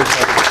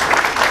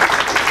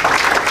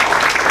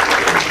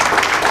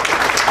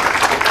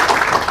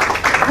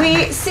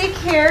 We seek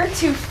here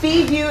to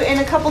feed you in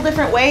a couple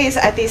different ways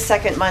at these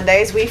Second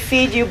Mondays. We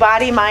feed you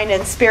body, mind,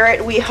 and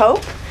spirit, we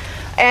hope.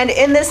 And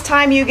in this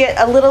time you get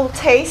a little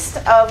taste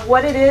of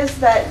what it is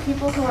that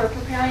people who are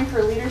preparing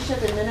for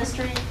leadership and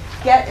ministry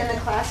get in the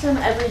classroom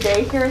every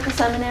day here at the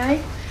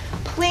seminary.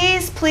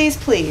 Please, please,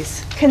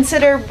 please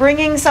consider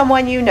bringing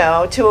someone you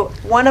know to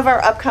one of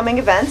our upcoming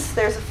events.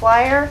 There's a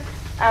flyer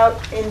out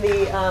in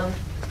the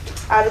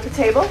out at the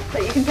table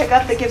that you can pick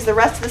up that gives the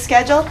rest of the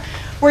schedule.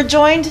 We're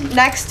joined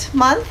next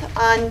month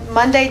on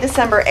Monday,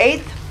 December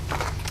 8th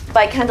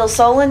by Kendall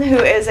Solon, who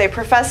is a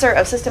professor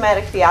of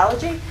systematic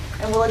theology,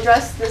 and we'll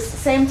address this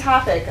same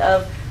topic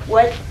of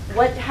what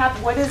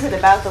is it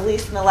about the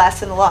least and the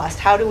last and the lost?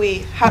 How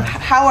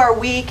are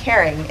we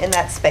caring in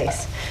that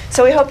space?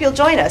 So we hope you'll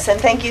join us, and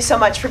thank you so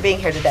much for being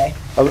here today.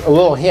 A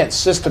little hint,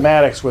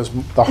 systematics was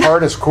the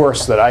hardest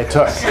course that I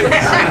took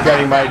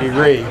getting my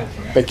degree.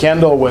 But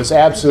Kendall was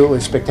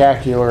absolutely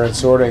spectacular in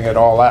sorting it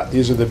all out.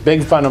 These are the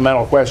big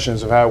fundamental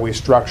questions of how we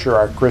structure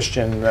our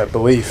Christian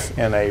belief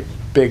in a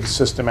big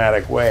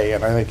systematic way,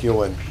 and I think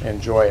you'll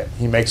enjoy it.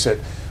 He makes it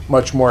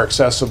much more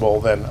accessible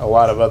than a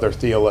lot of other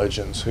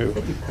theologians who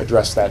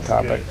address that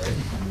topic.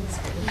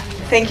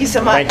 Thank you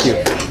so much. Thank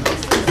you.